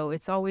nature, so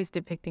it's always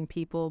depicting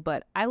people,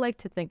 but I like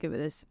to think of it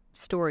as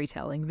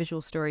storytelling,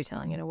 visual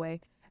storytelling in a way.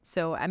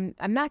 So I'm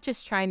not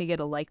just trying to get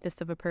a likeness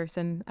of a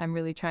person. I'm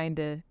really trying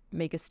to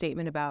make a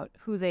statement about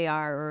who they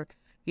are, or,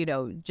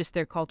 just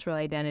their cultural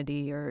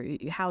identity, or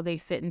how they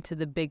fit into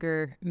the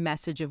bigger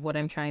message of what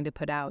I'm trying to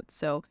put out.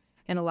 So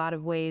in a lot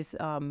of ways,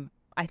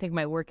 I think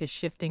my work is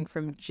shifting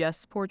from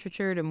just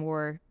portraiture to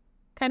more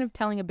kind of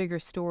telling a bigger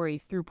story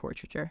through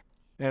portraiture.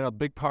 And a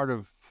big part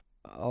of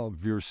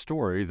your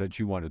story that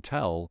you want to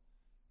tell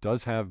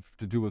does have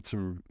to do with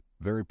some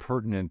very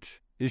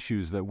pertinent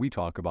issues that we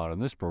talk about in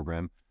this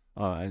program.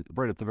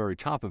 Right at the very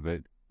top of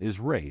it is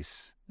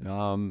race.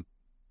 Can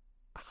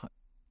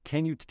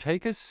you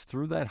take us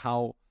through that,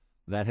 how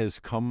that has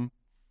come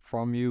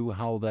from you,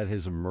 how that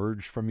has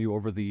emerged from you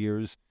over the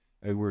years?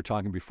 And we were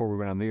talking before we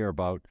went on the air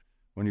about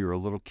when you were a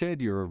little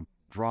kid, you were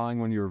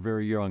drawing when you were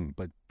very young,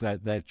 but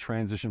that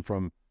transition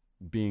from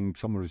being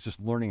someone who's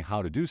just learning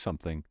how to do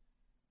something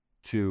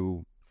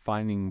to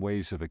finding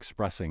ways of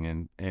expressing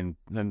and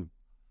then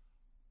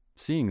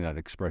seeing that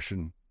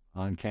expression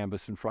on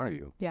canvas in front of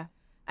you. Yeah.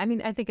 I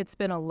mean, I think it's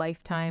been a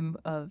lifetime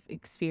of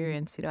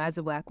experience, as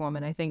a Black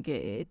woman. I think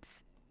it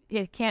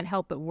can't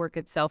help but work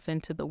itself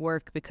into the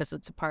work because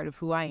it's a part of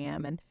who I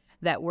am. And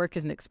that work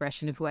is an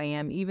expression of who I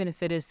am. Even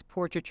if it is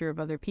portraiture of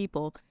other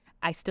people,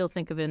 I still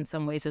think of it in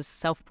some ways as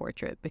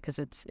self-portrait because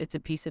it's a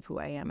piece of who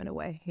I am in a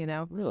way,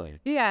 Really?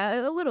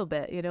 Yeah, a little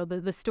bit.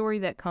 The story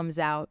that comes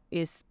out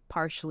is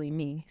partially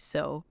me.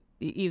 So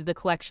the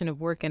collection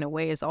of work in a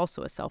way is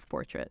also a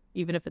self-portrait,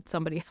 even if it's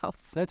somebody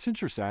else. That's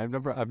interesting.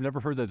 I've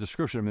never heard that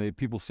description. I mean,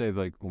 people say,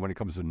 like, when it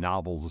comes to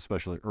novels,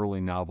 especially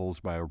early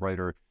novels by a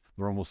writer,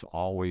 they're almost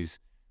always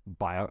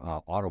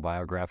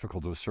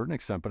autobiographical to a certain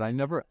extent. But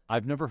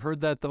I've never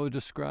heard that, though,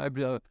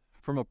 described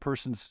from a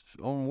person's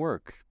own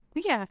work.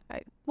 Yeah.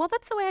 Well,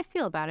 that's the way I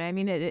feel about it. I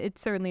mean, it's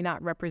certainly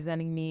not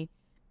representing me,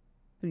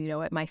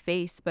 at my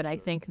face, but I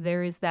think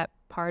there is that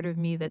part of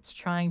me that's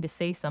trying to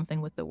say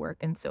something with the work.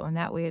 And so in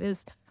that way, it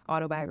is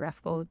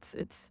autobiographical.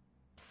 It's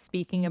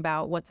speaking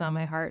about what's on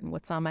my heart and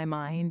what's on my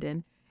mind.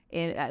 And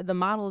the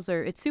models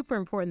it's super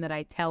important that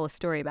I tell a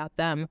story about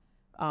them.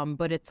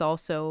 But it's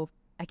also,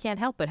 I can't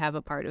help but have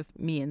a part of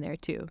me in there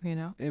too,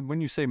 And when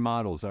you say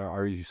models,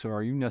 are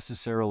you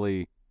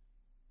necessarily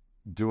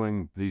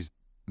doing these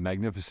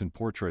magnificent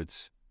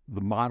portraits? The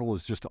model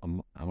is just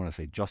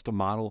just a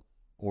model,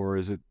 or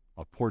is it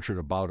a portrait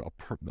about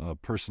a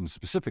person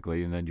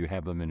specifically, and then you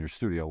have them in your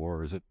studio,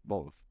 or is it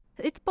both?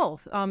 It's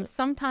both.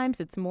 Sometimes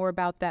it's more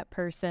about that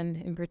person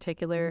in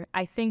particular.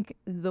 I think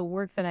the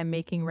work that I'm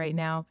making right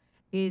now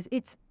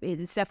it's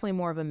definitely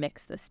more of a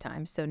mix this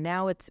time. So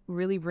now it's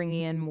really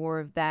bringing in more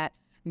of that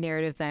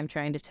narrative that I'm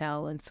trying to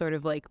tell and sort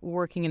of like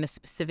working in a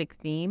specific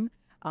theme.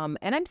 And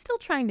I'm still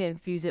trying to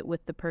infuse it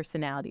with the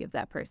personality of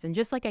that person.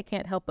 Just like I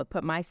can't help but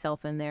put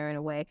myself in there in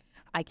a way,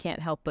 I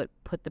can't help but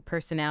put the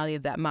personality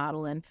of that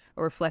model in,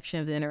 a reflection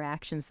of the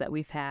interactions that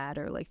we've had,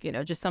 or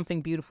just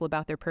something beautiful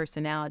about their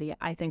personality,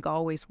 I think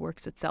always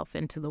works itself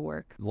into the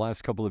work. The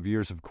last couple of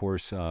years, of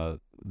course,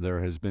 there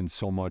has been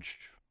so much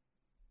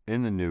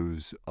in the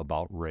news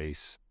about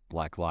race.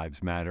 Black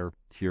Lives Matter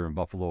here in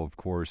Buffalo, of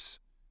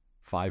course,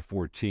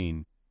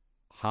 5/14.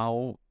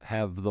 How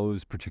have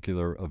those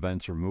particular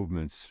events or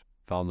movements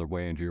found their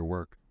way into your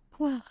work?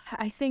 Well,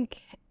 I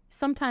think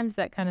sometimes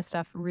that kind of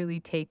stuff really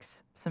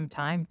takes some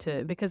time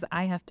because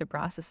I have to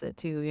process it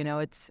too.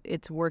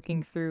 It's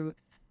working through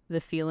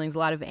the feelings, a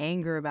lot of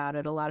anger about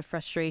it, a lot of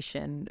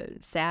frustration,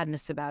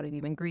 sadness about it,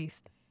 even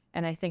grief.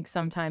 And I think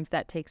sometimes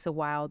that takes a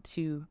while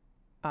to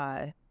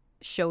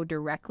show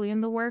directly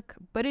in the work,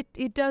 but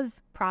it does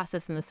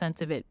process in the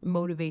sense of it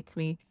motivates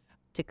me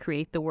to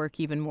create the work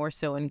even more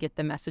so and get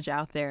the message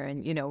out there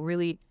and,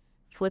 really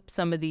flip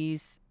some of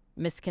these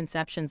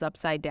misconceptions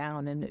upside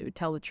down and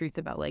tell the truth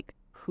about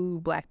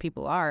who Black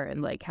people are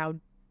and how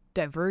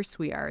diverse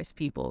we are as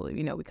people.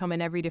 We come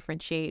in every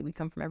different shade. We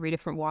come from every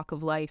different walk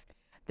of life.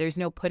 There's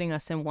no putting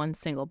us in one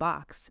single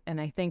box. And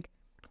I think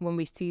when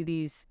we see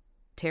these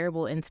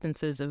terrible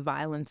instances of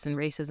violence and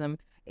racism,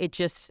 it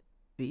just,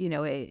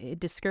 it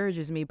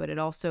discourages me, but it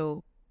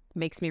also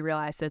makes me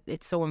realize that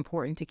it's so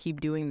important to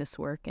keep doing this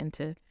work and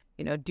to,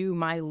 do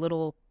my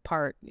little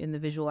part in the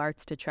visual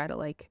arts to try to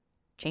like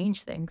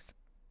change things.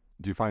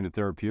 Do you find it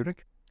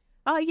therapeutic?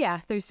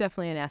 Yeah, there's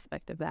definitely an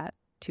aspect of that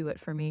to it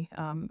for me.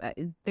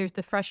 There's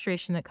the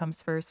frustration that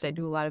comes first. I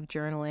do a lot of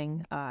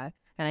journaling,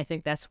 and I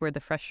think that's where the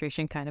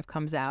frustration kind of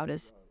comes out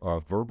is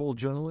verbal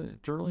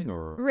journaling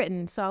or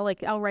written. So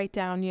I'll write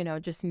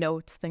down, just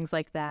notes, things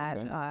like that.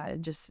 Okay.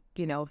 Just,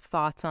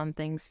 thoughts on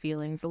things,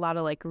 feelings, a lot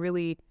of like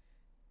really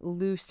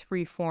loose,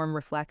 free form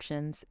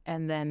reflections.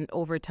 And then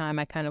over time,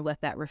 I kind of let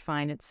that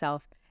refine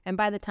itself. And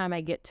by the time I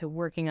get to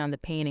working on the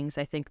paintings,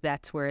 I think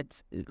that's where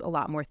it's a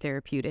lot more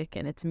therapeutic.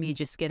 And it's me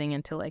just getting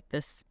into like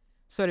this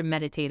sort of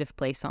meditative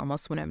place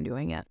almost when I'm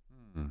doing it.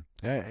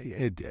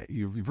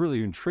 You've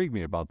really intrigued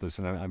me about this.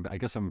 And I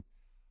guess I'm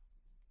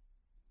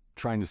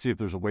trying to see if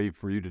there's a way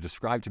for you to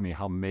describe to me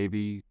how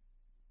maybe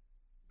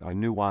a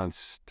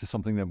nuance to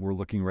something that we're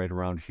looking right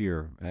around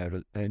here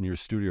in your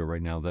studio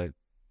right now that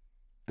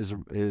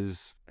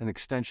is an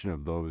extension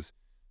of those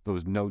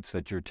notes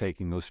that you're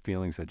taking, those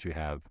feelings that you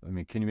have. I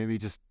mean, can you maybe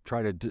just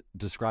try to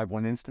describe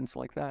one instance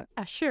like that?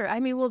 Sure.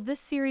 I mean, well, this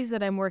series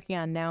that I'm working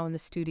on now in the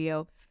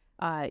studio,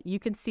 you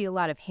can see a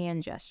lot of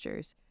hand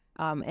gestures.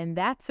 And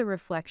that's a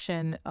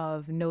reflection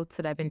of notes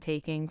that I've been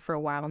taking for a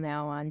while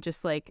now on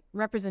just like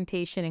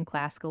representation in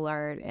classical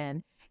art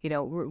and,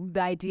 the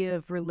idea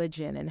of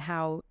religion and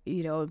how,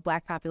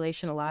 Black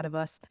population, a lot of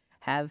us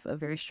have a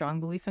very strong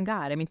belief in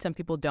God. I mean, some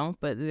people don't,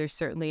 but there's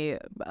certainly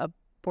a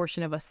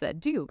portion of us that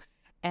do.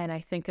 And I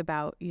think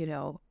about,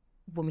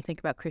 when we think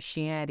about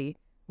Christianity,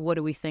 what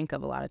do we think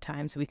of a lot of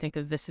times? We think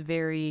of this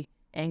very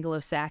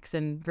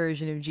Anglo-Saxon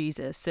version of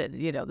Jesus,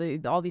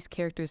 and, all these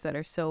characters that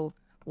are so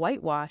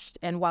whitewashed.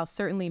 And while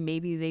certainly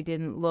maybe they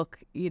didn't look,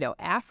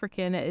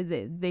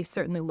 African, they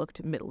certainly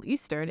looked Middle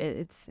Eastern.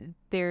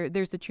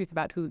 There's the truth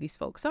about who these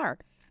folks are.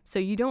 So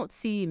you don't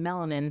see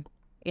melanin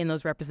in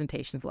those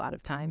representations a lot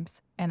of times.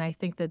 And I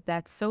think that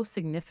that's so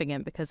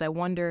significant because I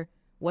wonder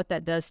what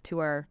that does to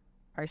our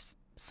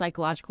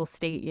psychological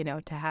state,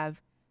 to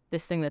have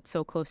this thing that's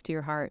so close to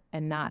your heart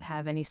and not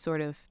have any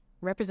sort of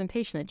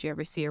representation that you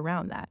ever see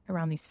around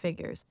these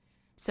figures.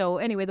 So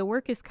anyway, the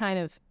work is kind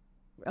of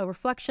a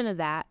reflection of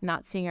that,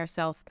 not seeing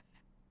ourselves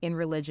in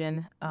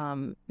religion,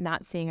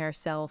 not seeing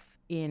ourselves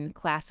in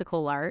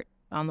classical art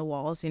on the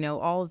walls.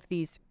 All of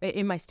these,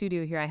 in my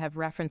studio here, I have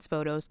reference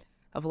photos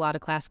of a lot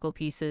of classical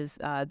pieces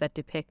that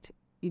depict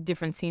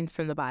different scenes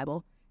from the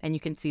Bible, and you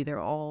can see they're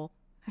all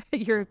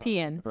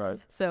European. Right.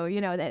 So,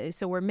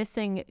 so we're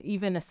missing,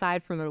 even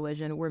aside from the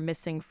religion, we're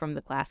missing from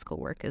the classical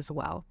work as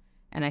well.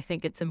 And I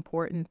think it's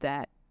important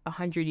that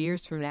 100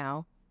 years from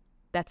now,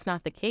 that's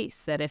not the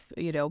case, that if,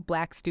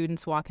 Black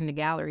students walk into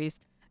galleries,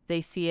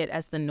 they see it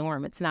as the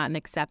norm. It's not an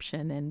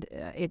exception. And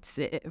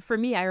for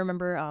me, I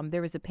remember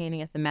there was a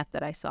painting at the Met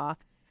that I saw,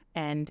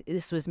 and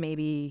this was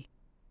maybe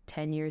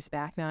 10 years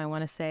back now, I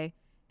want to say.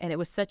 And it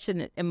was such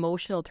an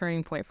emotional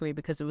turning point for me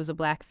because it was a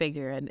Black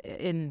figure and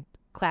in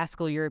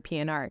classical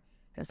European art.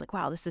 And I was like,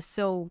 wow, this is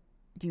so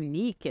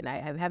unique. And I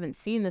haven't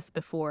seen this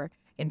before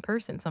in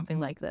person, something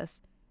like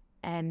this.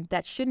 And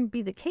that shouldn't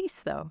be the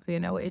case, though.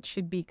 It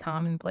should be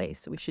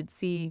commonplace. We should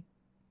see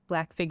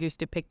Black figures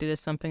depicted as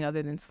something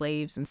other than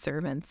slaves and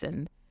servants.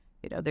 And,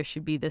 there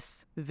should be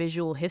this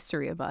visual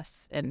history of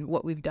us and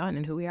what we've done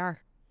and who we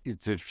are.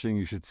 It's interesting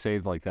you should say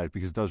it like that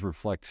because it does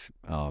reflect,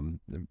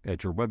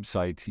 at your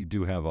website, you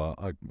do have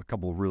a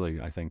couple of really,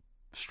 I think,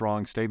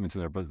 strong statements in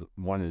there. But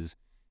one is,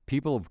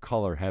 people of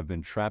color have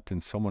been trapped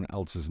in someone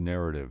else's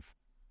narrative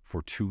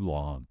for too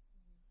long.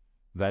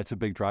 That's a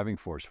big driving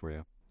force for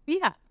you.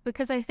 Yeah,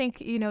 because I think,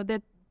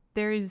 that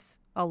there's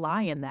a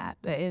lie in that,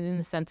 in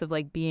the sense of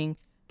like being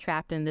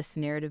trapped in this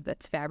narrative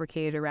that's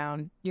fabricated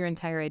around your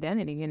entire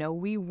identity.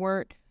 We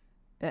weren't,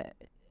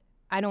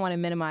 I don't want to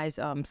minimize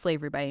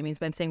slavery by any means,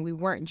 but I'm saying we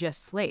weren't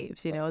just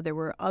slaves. There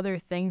were other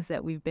things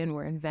that we've been.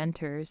 We're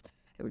inventors,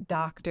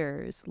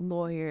 doctors,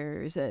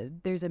 lawyers.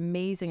 There's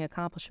amazing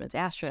accomplishments,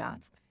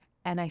 astronauts.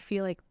 And I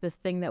feel like the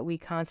thing that we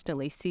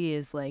constantly see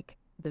is like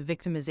the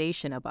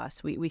victimization of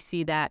us. We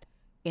see that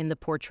in the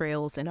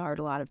portrayals in art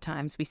a lot of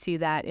times. We see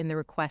that in the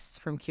requests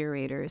from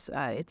curators.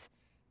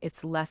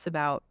 It's less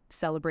about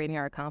celebrating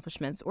our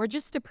accomplishments or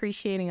just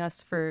appreciating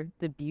us for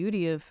the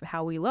beauty of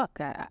how we look.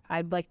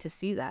 I'd like to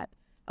see that.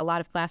 A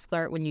lot of classical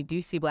art, when you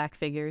do see Black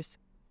figures,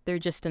 they're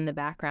just in the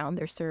background.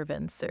 They're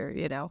servants or,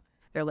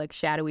 they're like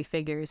shadowy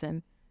figures.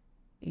 And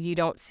you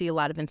don't see a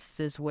lot of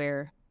instances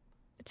where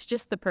it's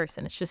just the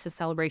person. It's just a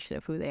celebration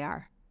of who they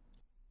are.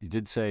 You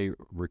did say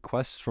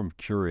requests from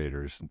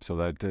curators, so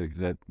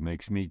that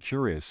makes me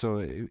curious.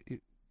 So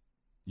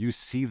you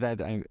see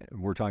that,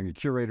 we're talking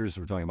curators,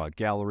 we're talking about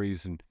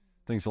galleries and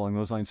things along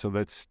those lines, so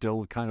that's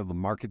still kind of the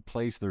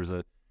marketplace. There's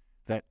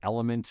that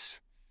element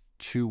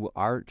to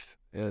art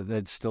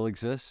that still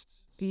exists?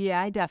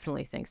 Yeah, I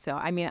definitely think so.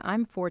 I mean,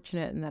 I'm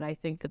fortunate in that I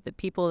think that the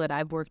people that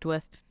I've worked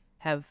with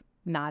have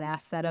not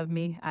asked that of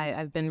me.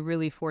 I've been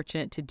really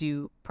fortunate to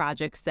do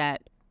projects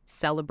that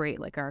celebrate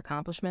like our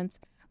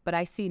accomplishments. But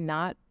I see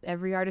not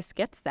every artist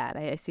gets that.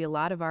 I see a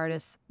lot of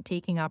artists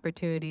taking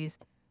opportunities,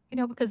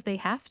 because they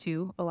have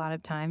to a lot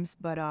of times,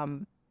 but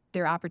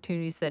there are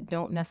opportunities that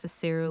don't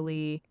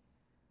necessarily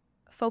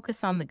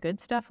focus on the good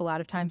stuff. A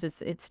lot of times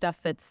it's stuff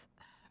that's,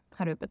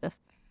 how do I put this?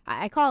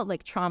 I call it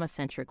like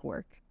trauma-centric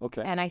work.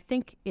 Okay. And I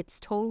think it's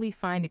totally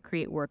fine to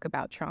create work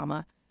about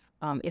trauma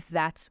if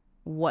that's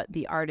what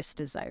the artist's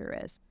desire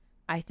is.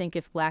 I think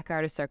if Black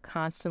artists are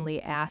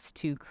constantly asked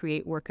to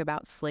create work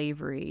about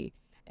slavery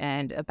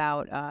and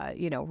about,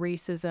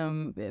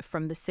 racism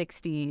from the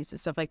 60s and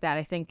stuff like that,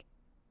 I think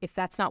if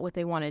that's not what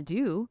they want to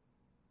do,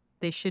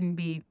 they shouldn't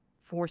be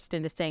forced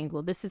into saying,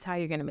 well, this is how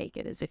you're going to make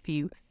it, as if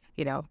you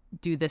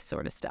do this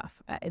sort of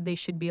stuff. They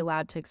should be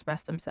allowed to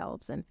express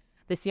themselves. And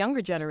this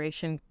younger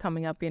generation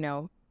coming up,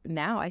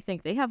 now, I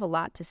think they have a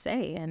lot to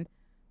say. And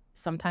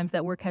sometimes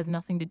that work has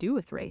nothing to do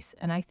with race.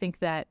 And I think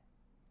that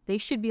they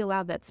should be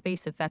allowed that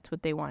space if that's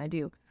what they want to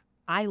do.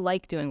 I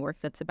like doing work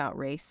that's about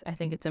race. I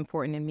think it's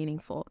important and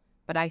meaningful.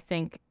 But I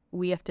think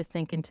we have to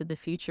think into the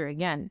future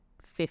again,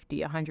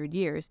 50, 100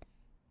 years,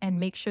 and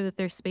make sure that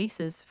there's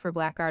spaces for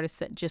Black artists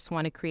that just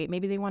want to create.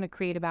 Maybe they want to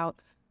create about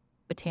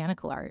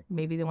botanical art.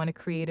 Maybe they want to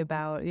create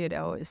about,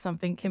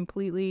 something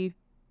completely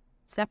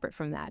separate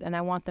from that. And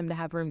I want them to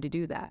have room to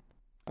do that.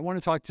 I want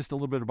to talk just a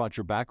little bit about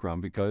your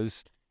background,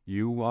 because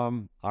you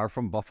are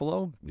from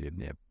Buffalo.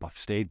 Buff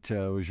State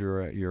was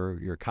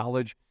your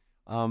college.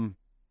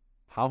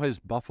 How has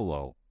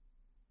Buffalo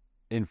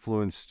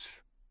influenced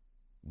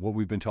what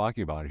we've been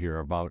talking about here,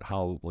 about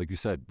how, like you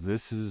said,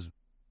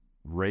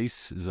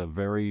 race is a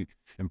very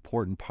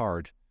important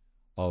part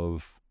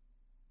of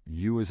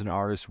you as an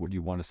artist, what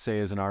you want to say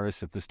as an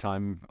artist at this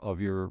time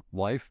of your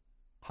life?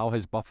 How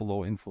has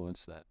Buffalo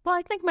influenced that? Well,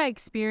 I think my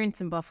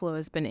experience in Buffalo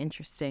has been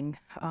interesting.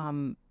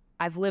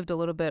 I've lived a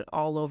little bit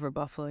all over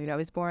Buffalo. I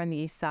was born on the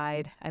east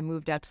side. I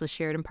moved out to the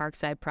Sheridan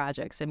Parkside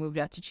projects. I moved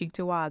out to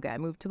Cheektowaga. I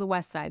moved to the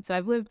west side. So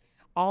I've lived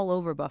all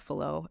over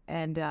Buffalo.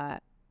 And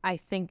I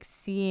think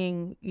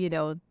seeing,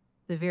 the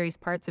various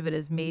parts of it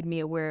has made me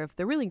aware of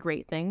the really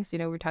great things.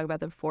 We were talking about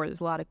that before.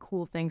 There's a lot of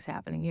cool things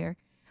happening here.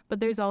 But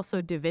there's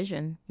also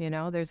division,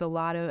 There's a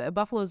lot of...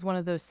 Buffalo is one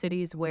of those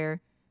cities where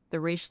the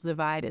racial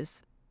divide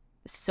is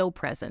so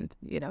present.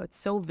 It's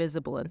so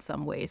visible in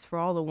some ways. For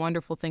all the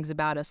wonderful things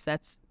about us,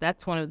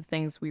 that's one of the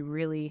things we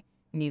really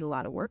need a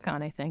lot of work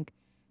on, I think.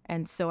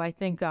 And so I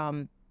think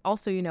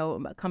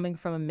also, coming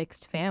from a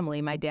mixed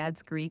family, my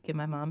dad's Greek and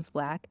my mom's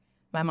Black.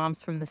 My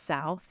mom's from the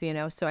South,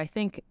 so I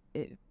think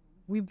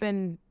we've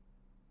been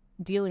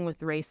dealing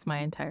with race my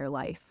entire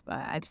life.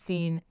 I've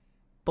seen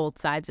both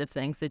sides of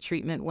things, the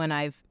treatment when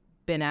I've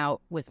been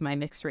out with my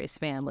mixed race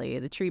family,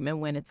 the treatment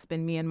when it's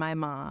been me and my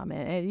mom.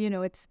 And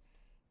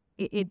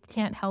it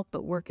can't help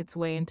but work its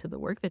way into the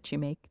work that you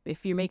make.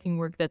 If you're making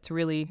work that's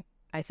really,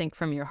 I think,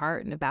 from your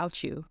heart and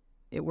about you,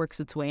 it works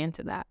its way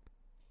into that.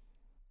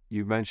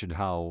 You mentioned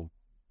how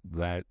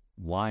that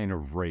line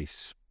of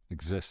race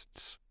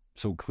exists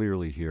so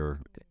clearly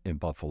here in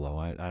Buffalo.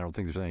 I don't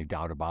think there's any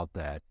doubt about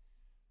that.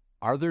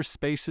 Are there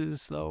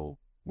spaces, though,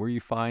 where you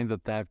find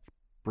that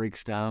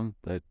breaks down,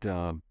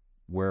 that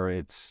where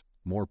it's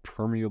more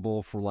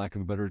permeable, for lack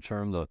of a better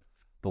term,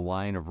 the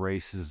line of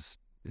race is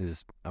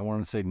I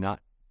want to say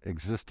not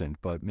existent,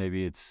 but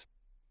maybe it's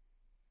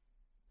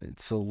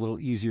a little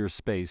easier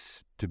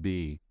space to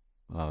be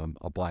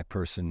a Black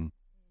person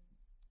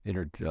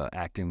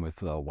interacting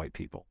with white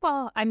people?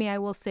 Well, I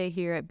will say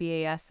here at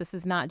BAS, this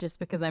is not just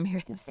because I'm here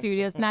at the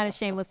studio. It's not a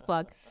shameless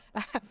plug.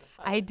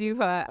 I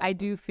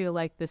do feel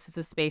like this is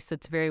a space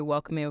that's very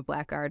welcoming of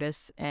Black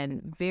artists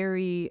and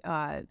very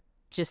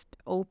just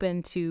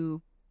open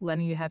to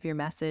letting you have your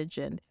message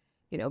and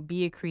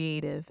be a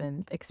creative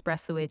and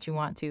express the way that you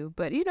want to.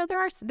 But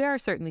there are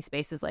certainly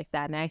spaces like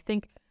that, and I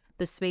think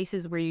the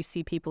spaces where you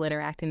see people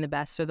interacting the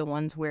best are the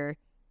ones where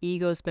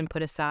ego's been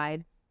put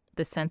aside,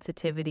 the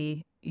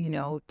sensitivity,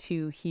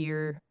 to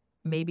hear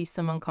maybe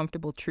some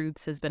uncomfortable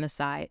truths has been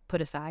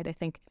put aside. I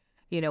think,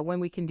 when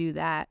we can do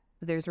that,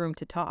 there's room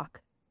to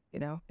talk.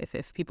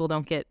 If people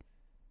don't get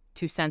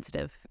too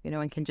sensitive,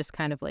 and can just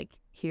kind of like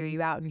hear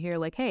you out and hear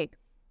like, hey,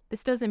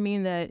 this doesn't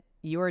mean that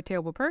you're a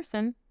terrible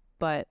person,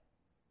 but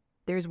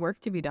there's work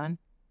to be done.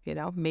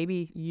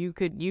 Maybe you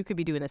could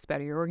be doing this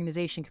better. Your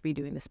organization could be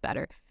doing this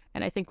better.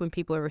 And I think when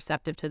people are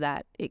receptive to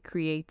that, it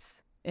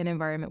creates an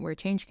environment where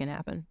change can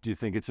happen. Do you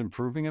think it's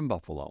improving in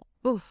Buffalo?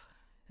 Oof,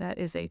 that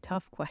is a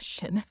tough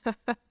question.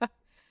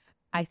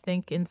 I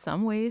think in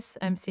some ways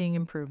I'm seeing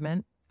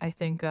improvement. I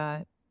think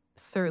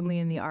certainly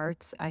in the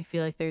arts, I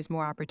feel like there's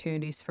more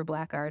opportunities for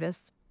Black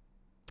artists.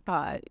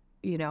 I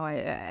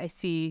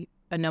see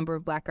a number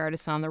of Black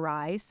artists on the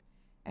rise.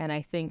 And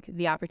I think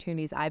the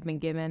opportunities I've been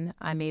given,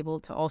 I'm able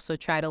to also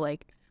try to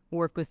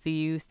work with the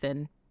youth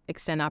and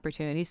extend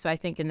opportunities. So I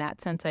think in that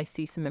sense, I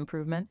see some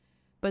improvement.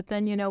 But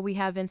then, we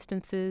have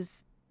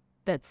instances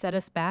that set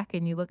us back,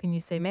 and you look and you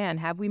say, man,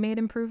 have we made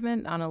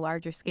improvement on a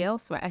larger scale?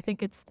 So I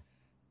think it's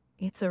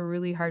a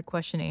really hard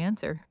question to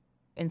answer.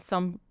 In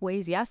some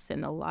ways, yes.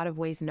 In a lot of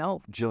ways,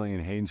 no.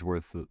 Jillian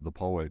Hainsworth, the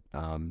poet,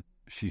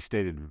 she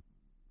stated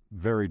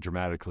very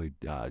dramatically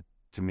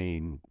to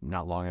me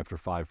not long after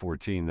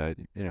 5/14 that,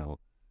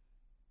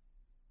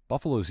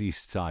 Buffalo's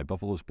East Side,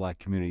 Buffalo's Black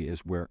community is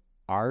where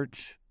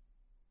art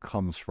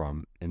comes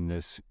from in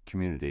this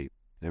community.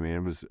 I mean,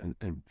 it was an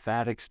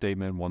emphatic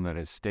statement, one that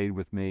has stayed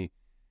with me.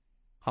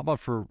 How about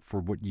for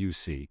what you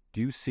see? Do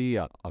you see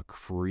a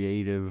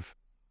creative,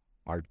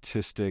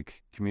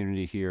 artistic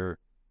community here?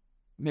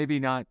 Maybe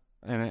not,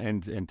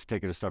 and to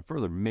take it a step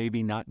further,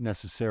 maybe not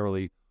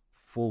necessarily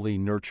fully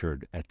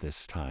nurtured at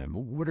this time.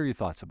 What are your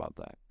thoughts about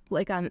that?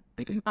 Like on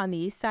the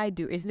east side,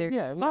 is there?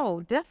 Yeah.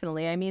 Oh,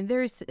 definitely. I mean,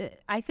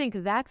 I think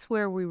that's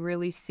where we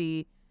really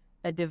see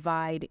a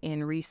divide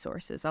in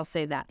resources. I'll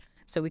say that.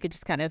 So we could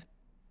just kind of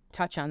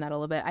touch on that a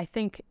little bit. I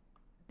think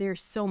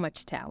there's so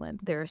much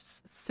talent.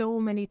 There's so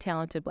many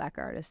talented Black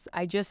artists.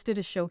 I just did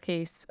a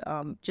showcase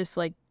just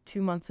like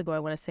 2 months ago, I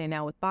want to say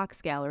now, with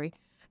Box Gallery,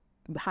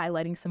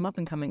 highlighting some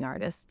up-and-coming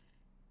artists.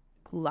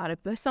 A lot of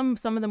some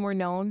of them were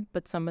known,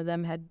 but some of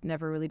them had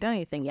never really done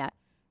anything yet.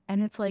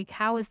 And it's like,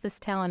 how is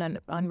this talent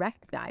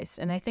unrecognized?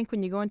 And I think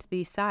when you go into the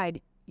East Side,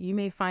 you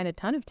may find a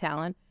ton of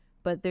talent,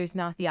 but there's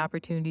not the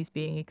opportunities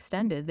being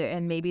extended.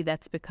 And maybe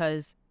that's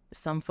because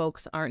some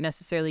folks aren't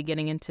necessarily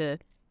getting into,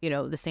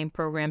 the same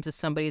programs as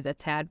somebody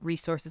that's had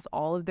resources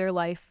all of their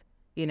life,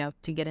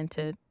 to get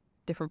into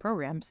different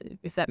programs,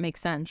 if that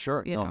makes sense.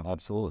 Sure. No,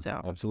 absolutely.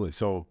 Absolutely.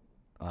 So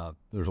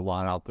there's a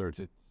lot out there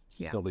to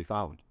still be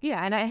found.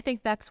 Yeah. And I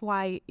think that's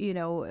why,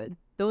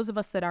 those of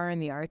us that are in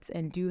the arts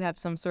and do have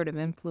some sort of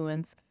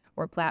influence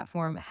or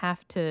platform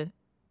have to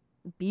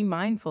be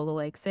mindful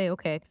to say,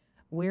 okay,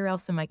 where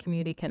else in my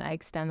community can I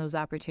extend those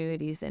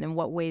opportunities, and in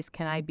what ways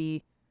can I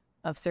be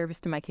of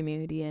service to my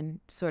community, and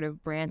sort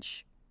of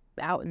branch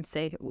out and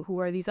say, who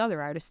are these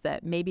other artists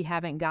that maybe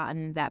haven't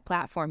gotten that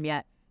platform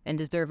yet and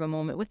deserve a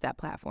moment with that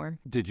platform.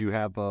 Did you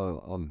have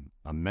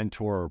a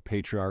mentor or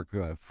patriarch,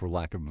 for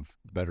lack of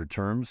better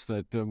terms,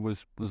 that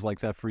was like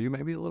that for you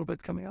maybe a little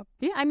bit coming up?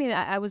 Yeah, I mean,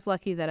 I was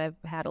lucky that I've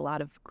had a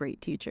lot of great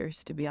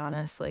teachers, to be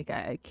honest.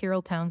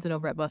 Carol Townsend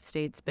over at Buff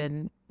State's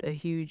been a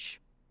huge,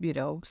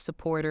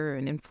 supporter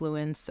and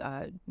influence,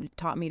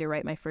 taught me to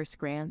write my first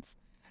grants.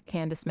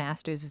 Candace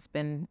Masters has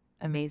been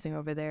amazing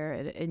over there.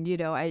 And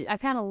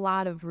I've had a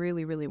lot of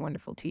really, really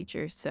wonderful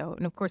teachers. So,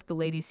 and of course, the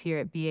ladies here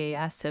at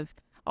BAS have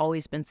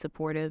always been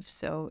supportive.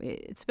 So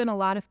it's been a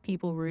lot of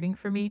people rooting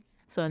for me.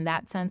 So in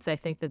that sense, I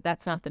think that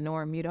that's not the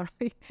norm.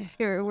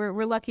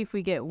 We're lucky if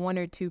we get one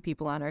or two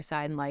people on our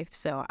side in life.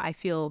 So I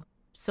feel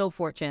so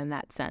fortunate in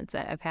that sense.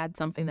 I've had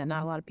something that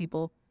not a lot of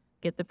people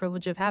get the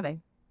privilege of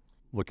having.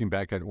 Looking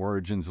back at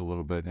origins a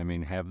little bit, I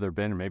mean, have there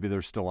been, or maybe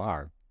there still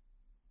are,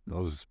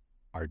 those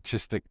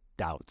artistic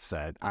doubts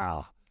that,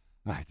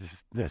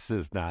 this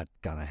is not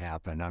going to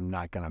happen. I'm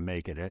not going to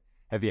make it.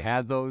 Have you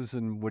had those,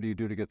 and what do you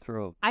do to get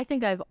through? I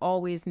think I've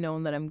always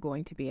known that I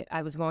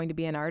was going to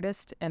be an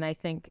artist, and I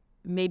think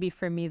maybe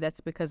for me that's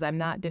because I'm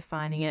not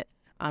defining it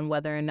on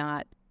whether or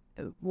not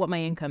what my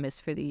income is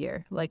for the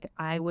year.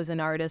 I was an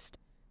artist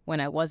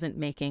when I wasn't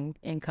making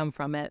income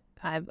from it.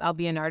 I'll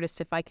be an artist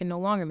if I can no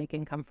longer make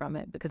income from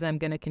it, because I'm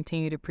going to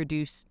continue to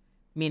produce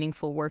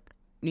meaningful work,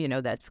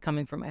 that's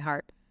coming from my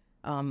heart.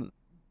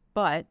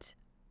 But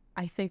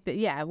I think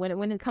that,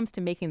 when it comes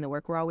to making the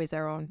work, we're always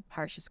our own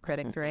harshest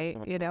critics, right?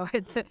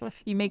 It's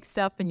you make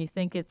stuff and you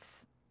think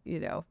it's,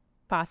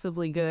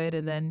 possibly good,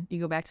 and then you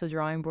go back to the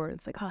drawing board.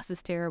 It's like, oh, this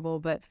is terrible.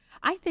 But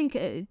I think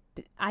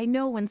I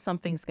know when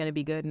something's going to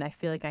be good, and I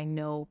feel like I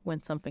know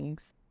when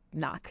something's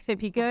not going to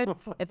be good,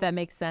 if that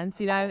makes sense.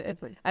 I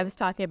was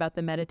talking about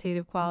the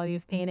meditative quality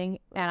of painting,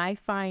 and I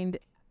find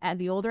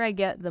the older I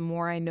get, the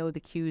more I know the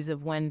cues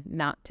of when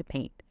not to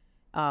paint.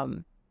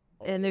 And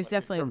there's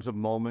definitely in terms of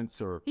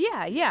moments, or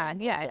yeah.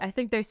 I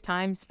think there's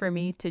times for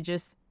me to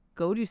just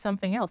go do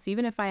something else,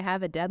 even if I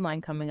have a deadline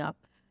coming up.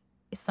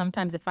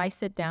 Sometimes if I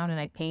sit down and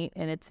I paint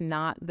and it's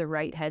not the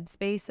right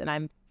headspace and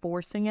I'm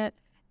forcing it,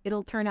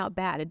 it'll turn out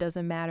bad. It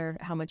doesn't matter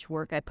how much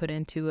work I put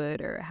into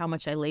it or how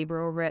much I labor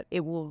over it.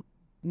 It will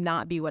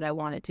not be what I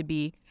want it to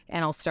be,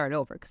 and I'll start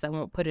over because I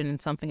won't put it in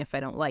something if I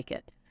don't like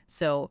it.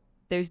 So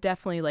there's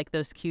definitely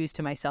those cues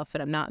to myself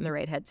that I'm not in the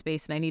right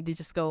headspace and I need to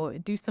just go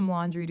do some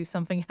laundry, do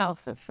something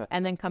else,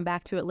 and then come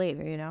back to it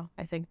later,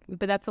 I think.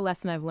 But that's a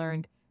lesson I've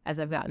learned as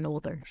I've gotten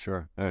older.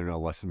 Sure. And a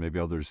lesson maybe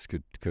others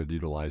could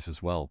utilize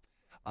as well.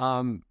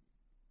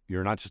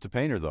 You're not just a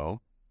painter,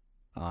 though,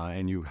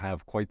 and you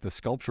have quite the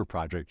sculpture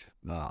project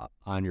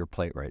on your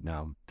plate right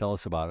now. Tell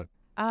us about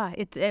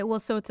it.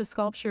 So it's a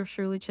sculpture of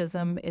Shirley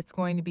Chisholm. It's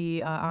going to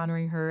be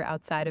honoring her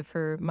outside of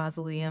her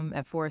mausoleum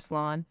at Forest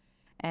Lawn,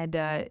 and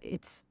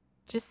it's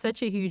just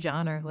such a huge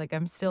honor.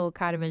 I'm still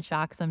kind of in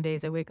shock some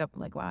days. I wake up,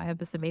 I'm like, wow, I have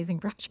this amazing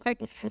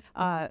project.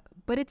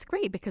 But it's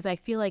great because I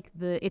feel like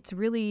it's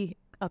really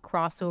a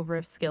crossover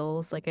of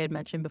skills. Like I had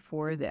mentioned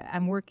before, that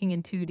I'm working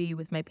in 2D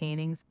with my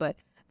paintings, but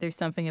there's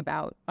something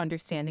about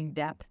understanding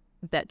depth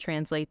that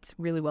translates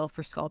really well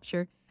for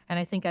sculpture. And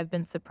I think I've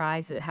been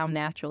surprised at how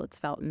natural it's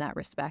felt in that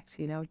respect,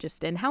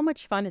 and how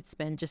much fun it's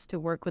been just to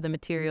work with a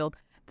material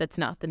that's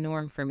not the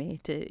norm for me,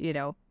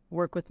 to,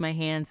 work with my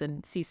hands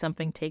and see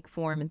something take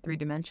form in 3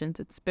 dimensions.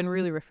 It's been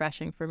really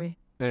refreshing for me.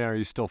 And are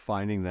you still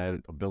finding that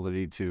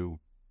ability to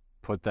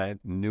put that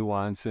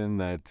nuance in,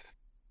 that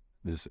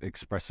is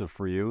expressive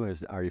for you?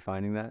 Are you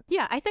finding that?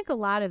 Yeah, I think a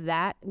lot of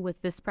that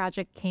with this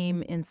project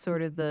came in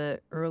sort of the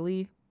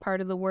early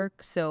part of the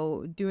work.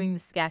 So doing the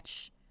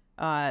sketch,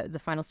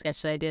 the final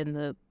sketch that I did and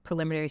the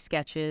preliminary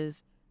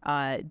sketches,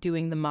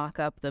 doing the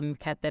mock-up, the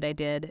maquette that I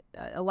did,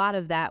 a lot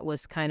of that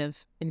was kind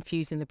of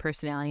infusing the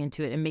personality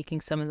into it and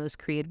making some of those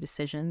creative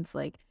decisions,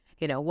 like,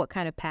 you know, what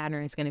kind of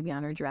pattern is going to be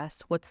on her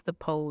dress? What's the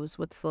pose?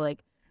 What's the, like,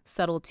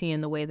 subtlety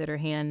in the way that her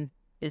hand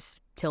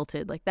is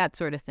tilted, like that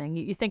sort of thing.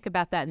 You think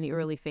about that in the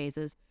early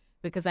phases,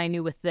 because I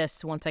knew with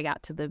this, once I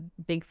got to the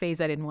big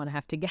phase, I didn't want to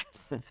have to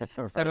guess.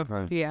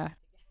 Right. Yeah.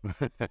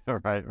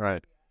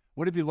 Right.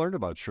 What have you learned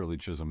about Shirley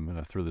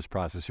Chisholm through this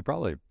process? You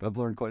probably have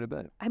learned quite a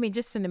bit. I mean,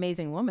 just an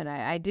amazing woman.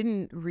 I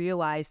didn't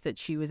realize that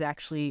she was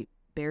actually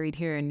buried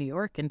here in New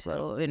York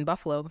until, in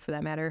Buffalo, for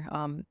that matter,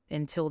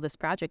 until this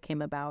project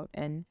came about.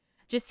 And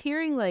just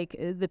hearing, like,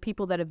 the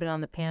people that have been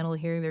on the panel,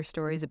 hearing their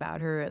stories about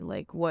her and,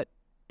 like, what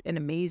an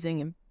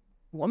amazing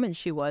woman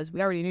she was.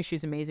 We already knew she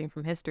was amazing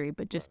from history,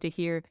 but just to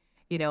hear,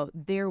 you know,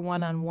 their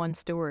one-on-one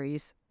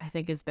stories, I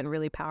think has been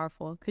really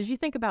powerful. Because you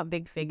think about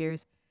big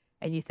figures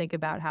and you think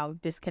about how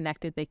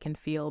disconnected they can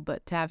feel,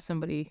 but to have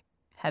somebody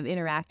have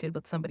interacted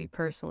with somebody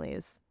personally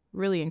is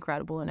really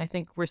incredible. And I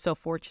think we're so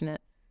fortunate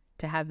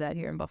to have that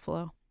here in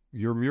Buffalo.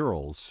 Your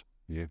murals,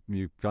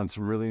 you've done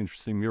some really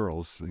interesting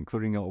murals,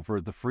 including over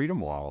at the Freedom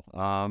Wall.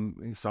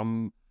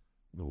 Some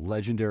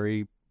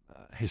legendary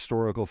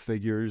historical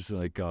figures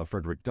like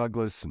Frederick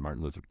Douglass and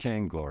Martin Luther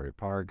King, Gloria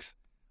Parks,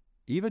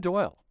 Eva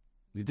Doyle.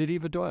 You did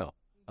Eva Doyle.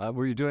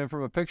 Were you doing it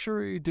from a picture,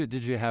 or did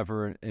you have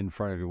her in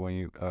front of you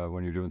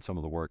when you're doing some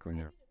of the work when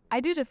you're? I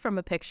did it from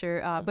a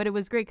picture, but it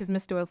was great because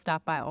Miss Doyle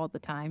stopped by all the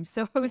time.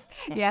 So it was,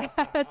 yeah.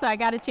 So I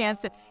got a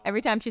chance to,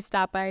 every time she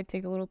stopped by, I'd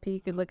take a little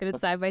peek and look at it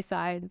side by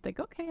side and think,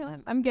 okay,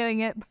 I'm getting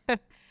it.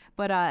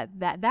 But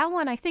that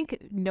one, I think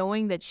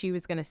knowing that she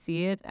was going to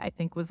see it, I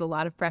think was a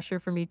lot of pressure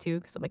for me too,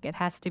 because I'm like, it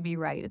has to be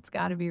right. It's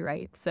got to be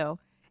right. So,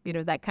 you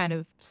know, that kind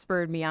of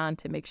spurred me on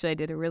to make sure I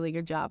did a really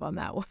good job on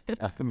that one.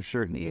 I'm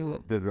sure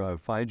you did a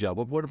fine job.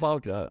 But what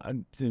about,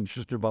 I'm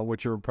interested about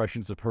what your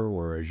impressions of her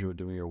were as you were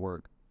doing your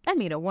work. I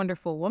mean, a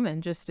wonderful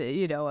woman, just,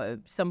 you know,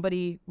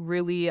 somebody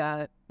really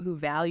who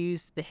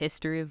values the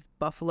history of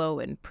Buffalo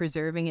and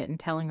preserving it and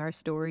telling our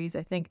stories.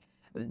 I think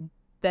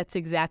that's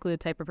exactly the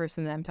type of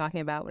person that I'm talking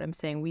about when I'm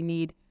saying we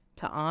need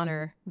to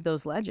honor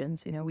those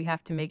legends. You know, we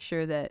have to make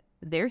sure that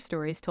their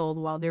story is told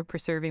while they're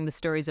preserving the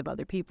stories of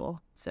other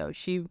people. So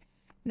she, you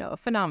know, a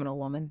phenomenal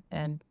woman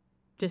and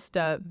just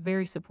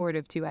very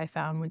supportive too, I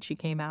found when she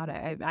came out.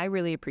 I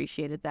really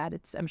appreciated that.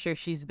 I'm sure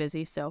she's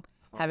busy, so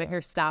having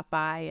her stop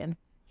by and,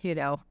 you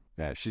know.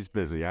 Yeah, she's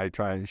busy.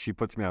 She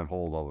puts me on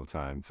hold all the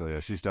time. So, yeah,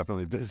 she's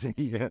definitely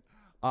busy.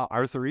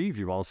 Arthur Eve,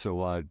 you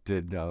also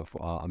did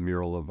a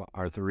mural of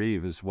Arthur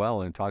Eve as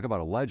well. And talk about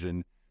a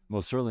legend,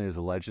 most certainly is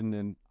a legend.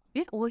 And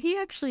yeah, well, he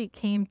actually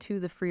came to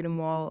the Freedom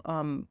Wall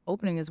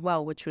opening as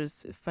well, which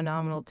was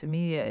phenomenal to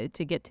me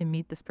to get to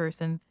meet this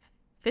person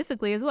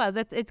physically as well.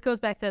 It goes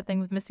back to that thing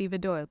with Miss Eva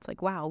Doyle. It's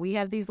like, wow, we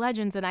have these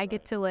legends and I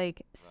get to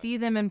like see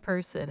them in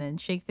person and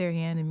shake their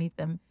hand and meet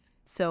them.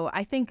 So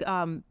I think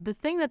the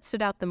thing that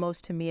stood out the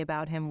most to me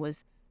about him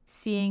was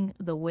seeing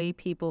the way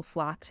people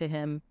flocked to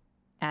him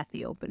at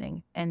the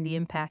opening and the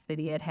impact that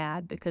he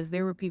had, because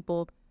there were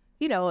people,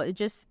 you know,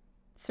 just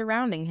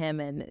surrounding him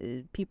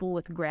and people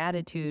with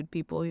gratitude,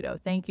 people, you know,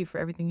 thank you for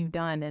everything you've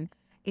done. And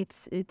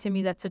to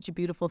me, that's such a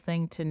beautiful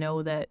thing to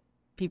know that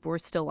people were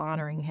still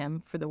honoring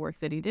him for the work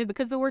that he did,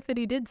 because the work that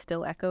he did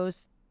still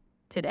echoes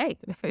today.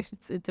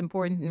 It's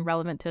important and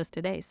relevant to us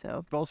today.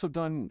 So you've also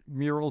done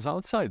murals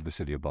outside the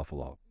city of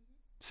Buffalo.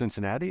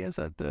 Cincinnati, is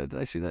that? Did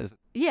I see that?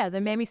 Yeah,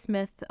 the Mamie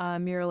Smith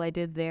mural I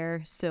did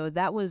there. So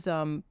that was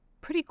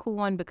pretty cool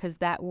one because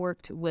that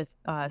worked with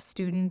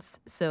students.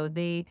 So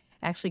they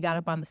actually got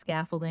up on the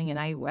scaffolding and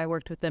I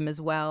worked with them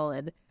as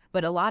well.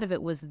 But a lot of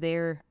it was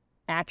their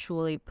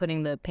actually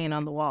putting the paint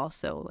on the wall.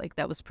 So like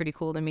that was pretty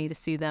cool to me to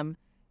see them,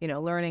 you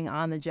know, learning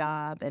on the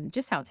job and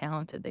just how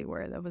talented they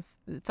were.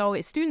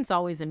 Students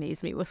always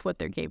amaze me with what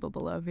they're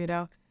capable of, you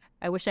know.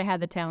 I wish I had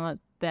the talent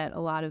that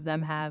a lot of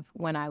them have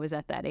when I was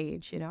at that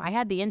age. You know, I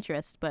had the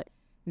interest, but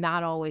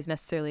not always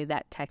necessarily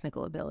that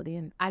technical ability.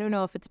 And I don't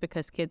know if it's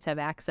because kids have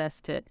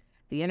access to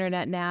the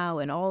internet now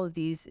and all of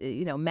these,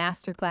 you know,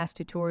 masterclass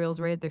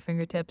tutorials right at their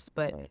fingertips,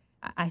 but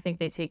I think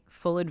they take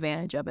full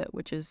advantage of it,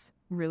 which is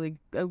really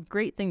a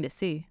great thing to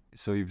see.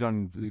 So you've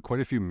done quite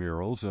a few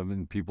murals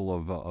and people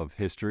of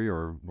history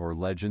or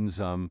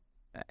legends.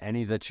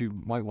 Any that you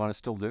might want to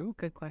still do?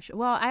 Good question.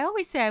 Well, I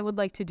always say I would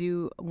like to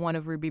do one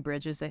of Ruby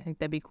Bridges. I think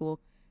that'd be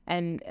cool.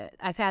 And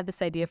I've had this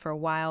idea for a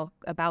while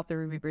about the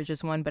Ruby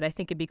Bridges one, but I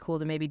think it'd be cool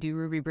to maybe do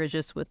Ruby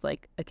Bridges with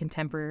like a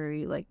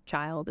contemporary like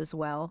child as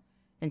well,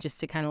 and just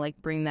to kind of like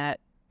bring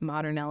that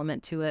modern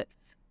element to it.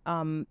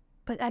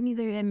 But I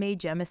mean, Mae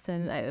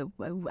Jemison,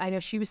 I know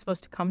she was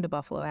supposed to come to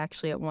Buffalo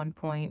actually at one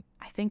point,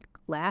 I think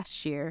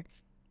last year,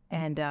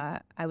 and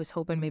I was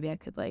hoping maybe I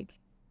could like,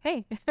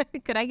 hey,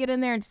 could I get in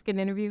there and just get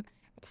an interview?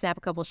 Snap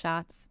a couple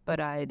shots, but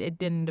it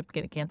didn't end up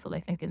getting canceled, I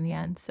think, in the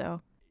end.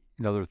 So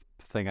Another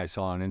thing I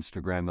saw on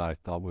Instagram that I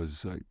thought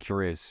was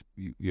curious,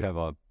 you have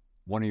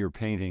one of your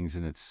paintings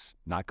and it's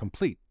not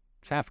complete.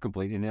 It's half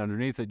complete. And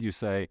underneath it you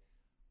say,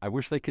 I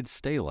wish they could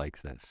stay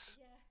like this.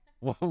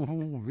 Yeah.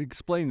 Well,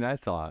 explain that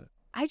thought.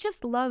 I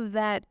just love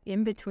that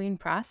in-between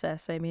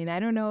process. I mean, I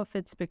don't know if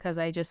it's because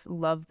I just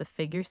love the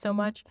figure so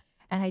much.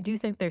 And I do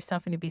think there's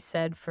something to be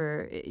said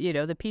for,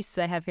 the pieces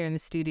I have here in the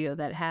studio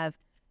that have,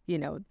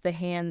 the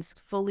hands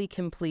fully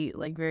complete,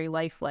 like very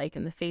lifelike,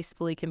 and the face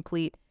fully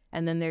complete.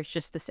 And then there's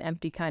just this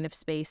empty kind of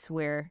space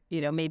where,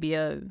 maybe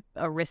a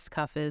wrist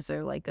cuff is,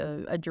 or like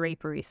a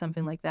drapery,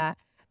 something like that.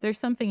 There's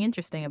something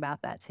interesting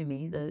about that to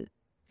me, the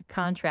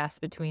contrast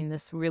between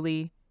this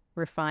really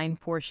refined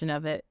portion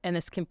of it and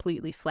this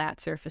completely flat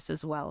surface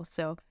as well.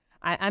 So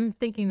I'm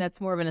thinking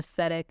that's more of an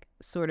aesthetic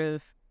sort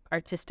of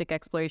artistic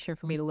exploration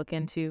for me to look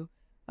into.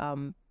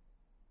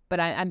 But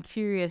I'm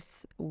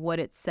curious what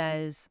it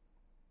says,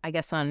 I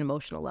guess, on an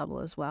emotional level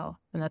as well.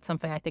 And that's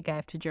something I think I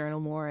have to journal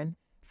more and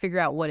figure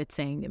out what it's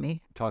saying to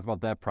me. Talk about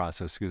that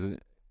process, because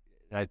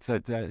I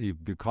said that you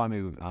caught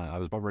me. I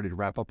was about ready to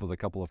wrap up with a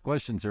couple of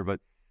questions here, but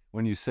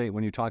when you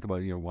talk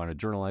about want to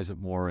journalize it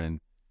more and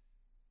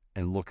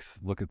look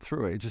it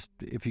through it, just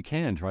if you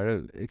can try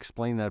to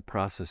explain that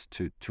process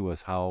to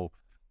us, how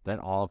that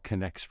all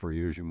connects for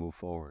you as you move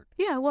forward.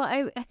 Yeah, well,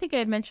 I think I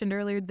had mentioned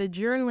earlier, the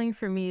journaling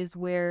for me is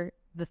where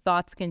the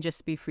thoughts can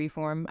just be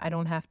freeform. I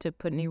don't have to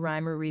put any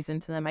rhyme or reason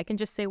to them. I can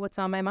just say what's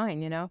on my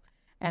mind,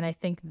 and I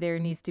think there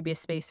needs to be a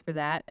space for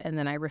that, and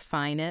then I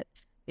refine it.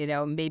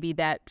 Maybe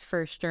that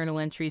first journal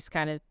entry is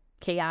kind of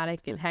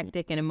chaotic and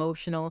hectic and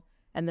emotional,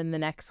 and then the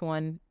next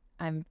one,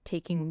 I'm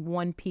taking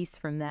one piece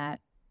from that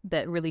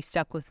really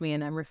stuck with me,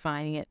 and I'm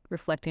refining it,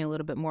 reflecting a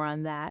little bit more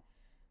on that.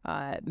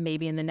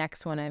 Maybe in the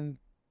next one, I'm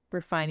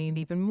refining it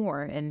even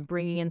more and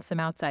bringing in some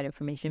outside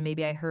information.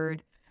 Maybe I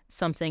heard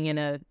something in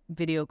a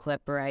video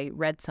clip, or I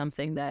read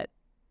something that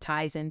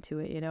ties into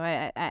it.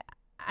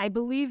 I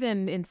believe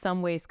in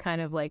some ways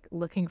kind of like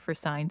looking for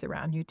signs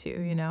around you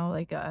too,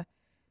 like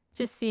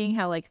just seeing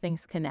how like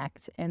things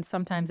connect. And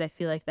sometimes I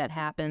feel like that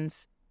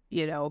happens,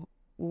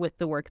 with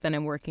the work that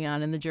I'm working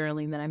on and the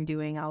journaling that I'm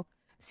doing. I'll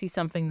see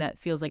something that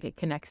feels like it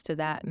connects to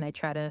that, and I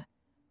try to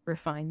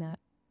refine that.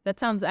 That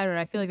sounds, I don't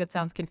know, I feel like that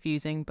sounds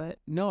confusing, but...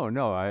 No,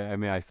 I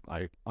mean,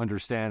 I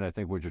understand, I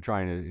think, what you're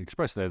trying to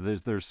express there.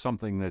 There's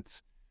something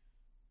that's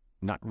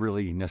not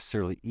really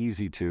necessarily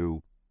easy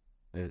to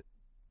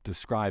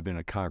describe in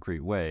a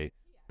concrete way,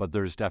 but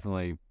there's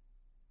definitely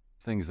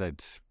things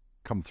that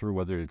come through,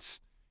 whether it's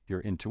your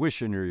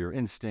intuition or your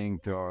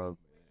instinct or...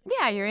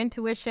 Yeah, your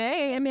intuition.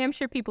 I mean, I'm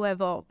sure people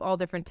have all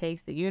different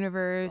takes, the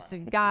universe,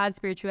 God,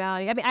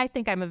 spirituality. I mean, I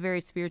think I'm a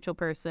very spiritual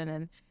person,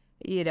 and,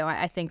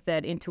 I think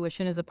that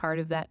intuition is a part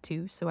of that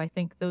too. So I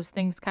think those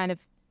things kind of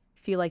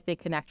feel like they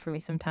connect for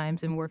me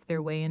sometimes and work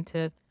their way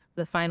into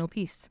the final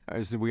piece.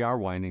 As we are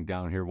winding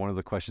down here, one of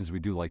the questions we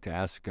do like to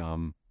ask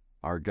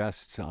our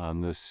guests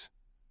on this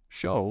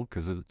show,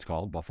 because it's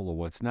called Buffalo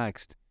What's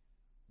Next,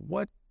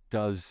 what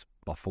does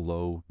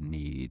Buffalo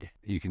need?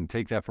 You can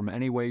take that from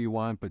any way you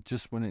want, but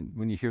just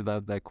when you hear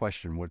that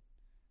question, what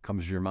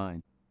comes to your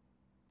mind?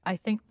 I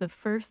think the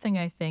first thing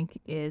I think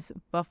is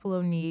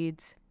Buffalo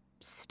needs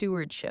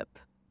stewardship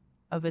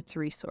of its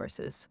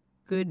resources.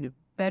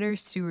 Better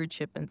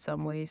stewardship in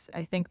some ways.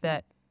 I think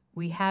that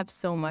we have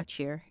so much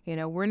here.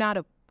 We're not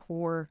a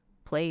poor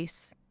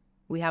place.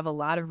 We have a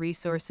lot of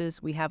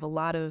resources. We have a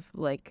lot of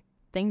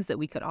things that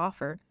we could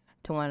offer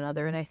to one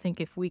another. And I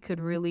think if we could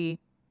really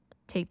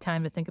take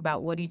time to think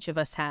about what each of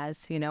us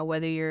has,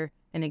 whether you're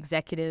an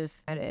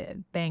executive at a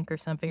bank or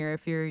something, or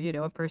if you're,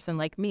 a person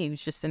like me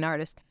who's just an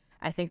artist,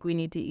 I think we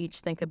need to each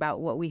think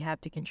about what we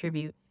have to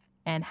contribute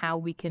and how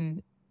we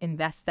can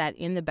invest that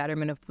in the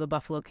betterment of the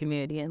Buffalo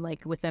community and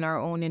within our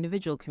own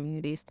individual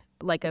communities.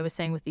 Like I was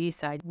saying with the East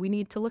Side, we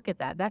need to look at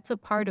that. That's a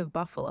part of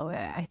Buffalo.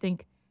 I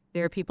think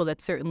there are people that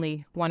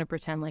certainly want to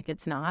pretend like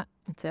it's not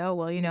and say, oh,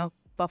 well,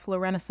 Buffalo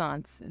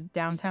Renaissance,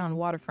 downtown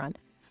waterfront.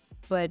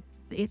 But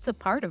it's a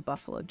part of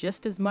Buffalo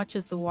just as much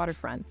as the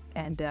waterfront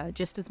and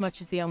just as much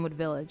as the Elmwood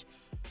Village.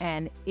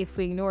 And if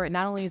we ignore it,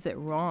 not only is it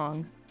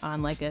wrong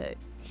on a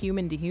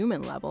human to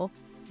human level,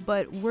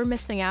 but we're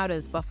missing out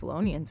as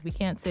Buffalonians. We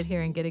can't sit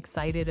here and get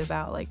excited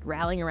about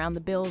rallying around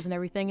the bills and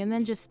everything and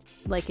then just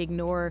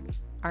ignore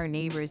our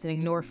neighbors and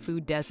ignore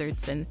food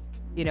deserts and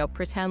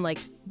pretend like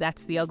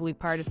that's the ugly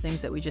part of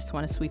things that we just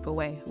want to sweep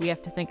away. We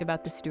have to think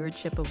about the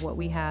stewardship of what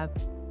we have.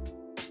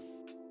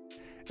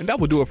 And that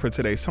will do it for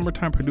today's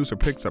Summertime Producer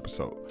Picks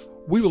episode.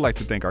 We would like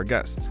to thank our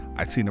guests,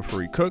 Aitina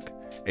Fareed-Cooke,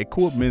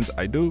 Ekuaa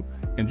Mends-Aidoo,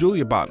 and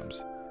Julia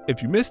Bottoms.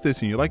 If you missed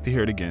this and you'd like to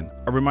hear it again,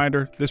 a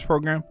reminder, this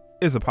program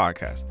is a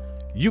podcast.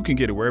 You can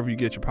get it wherever you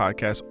get your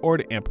podcasts or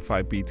the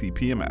Amplify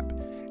BTPM app.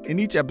 And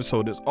each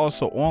episode is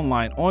also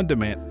online on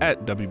demand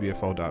at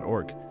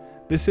WBFO.org.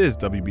 This is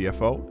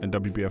WBFO and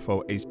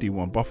WBFO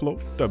HD1 Buffalo,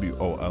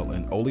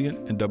 WOLN Olean,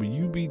 and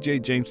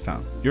WBJ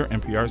Jamestown, your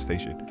NPR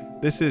station.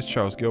 This is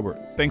Charles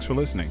Gilbert. Thanks for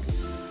listening.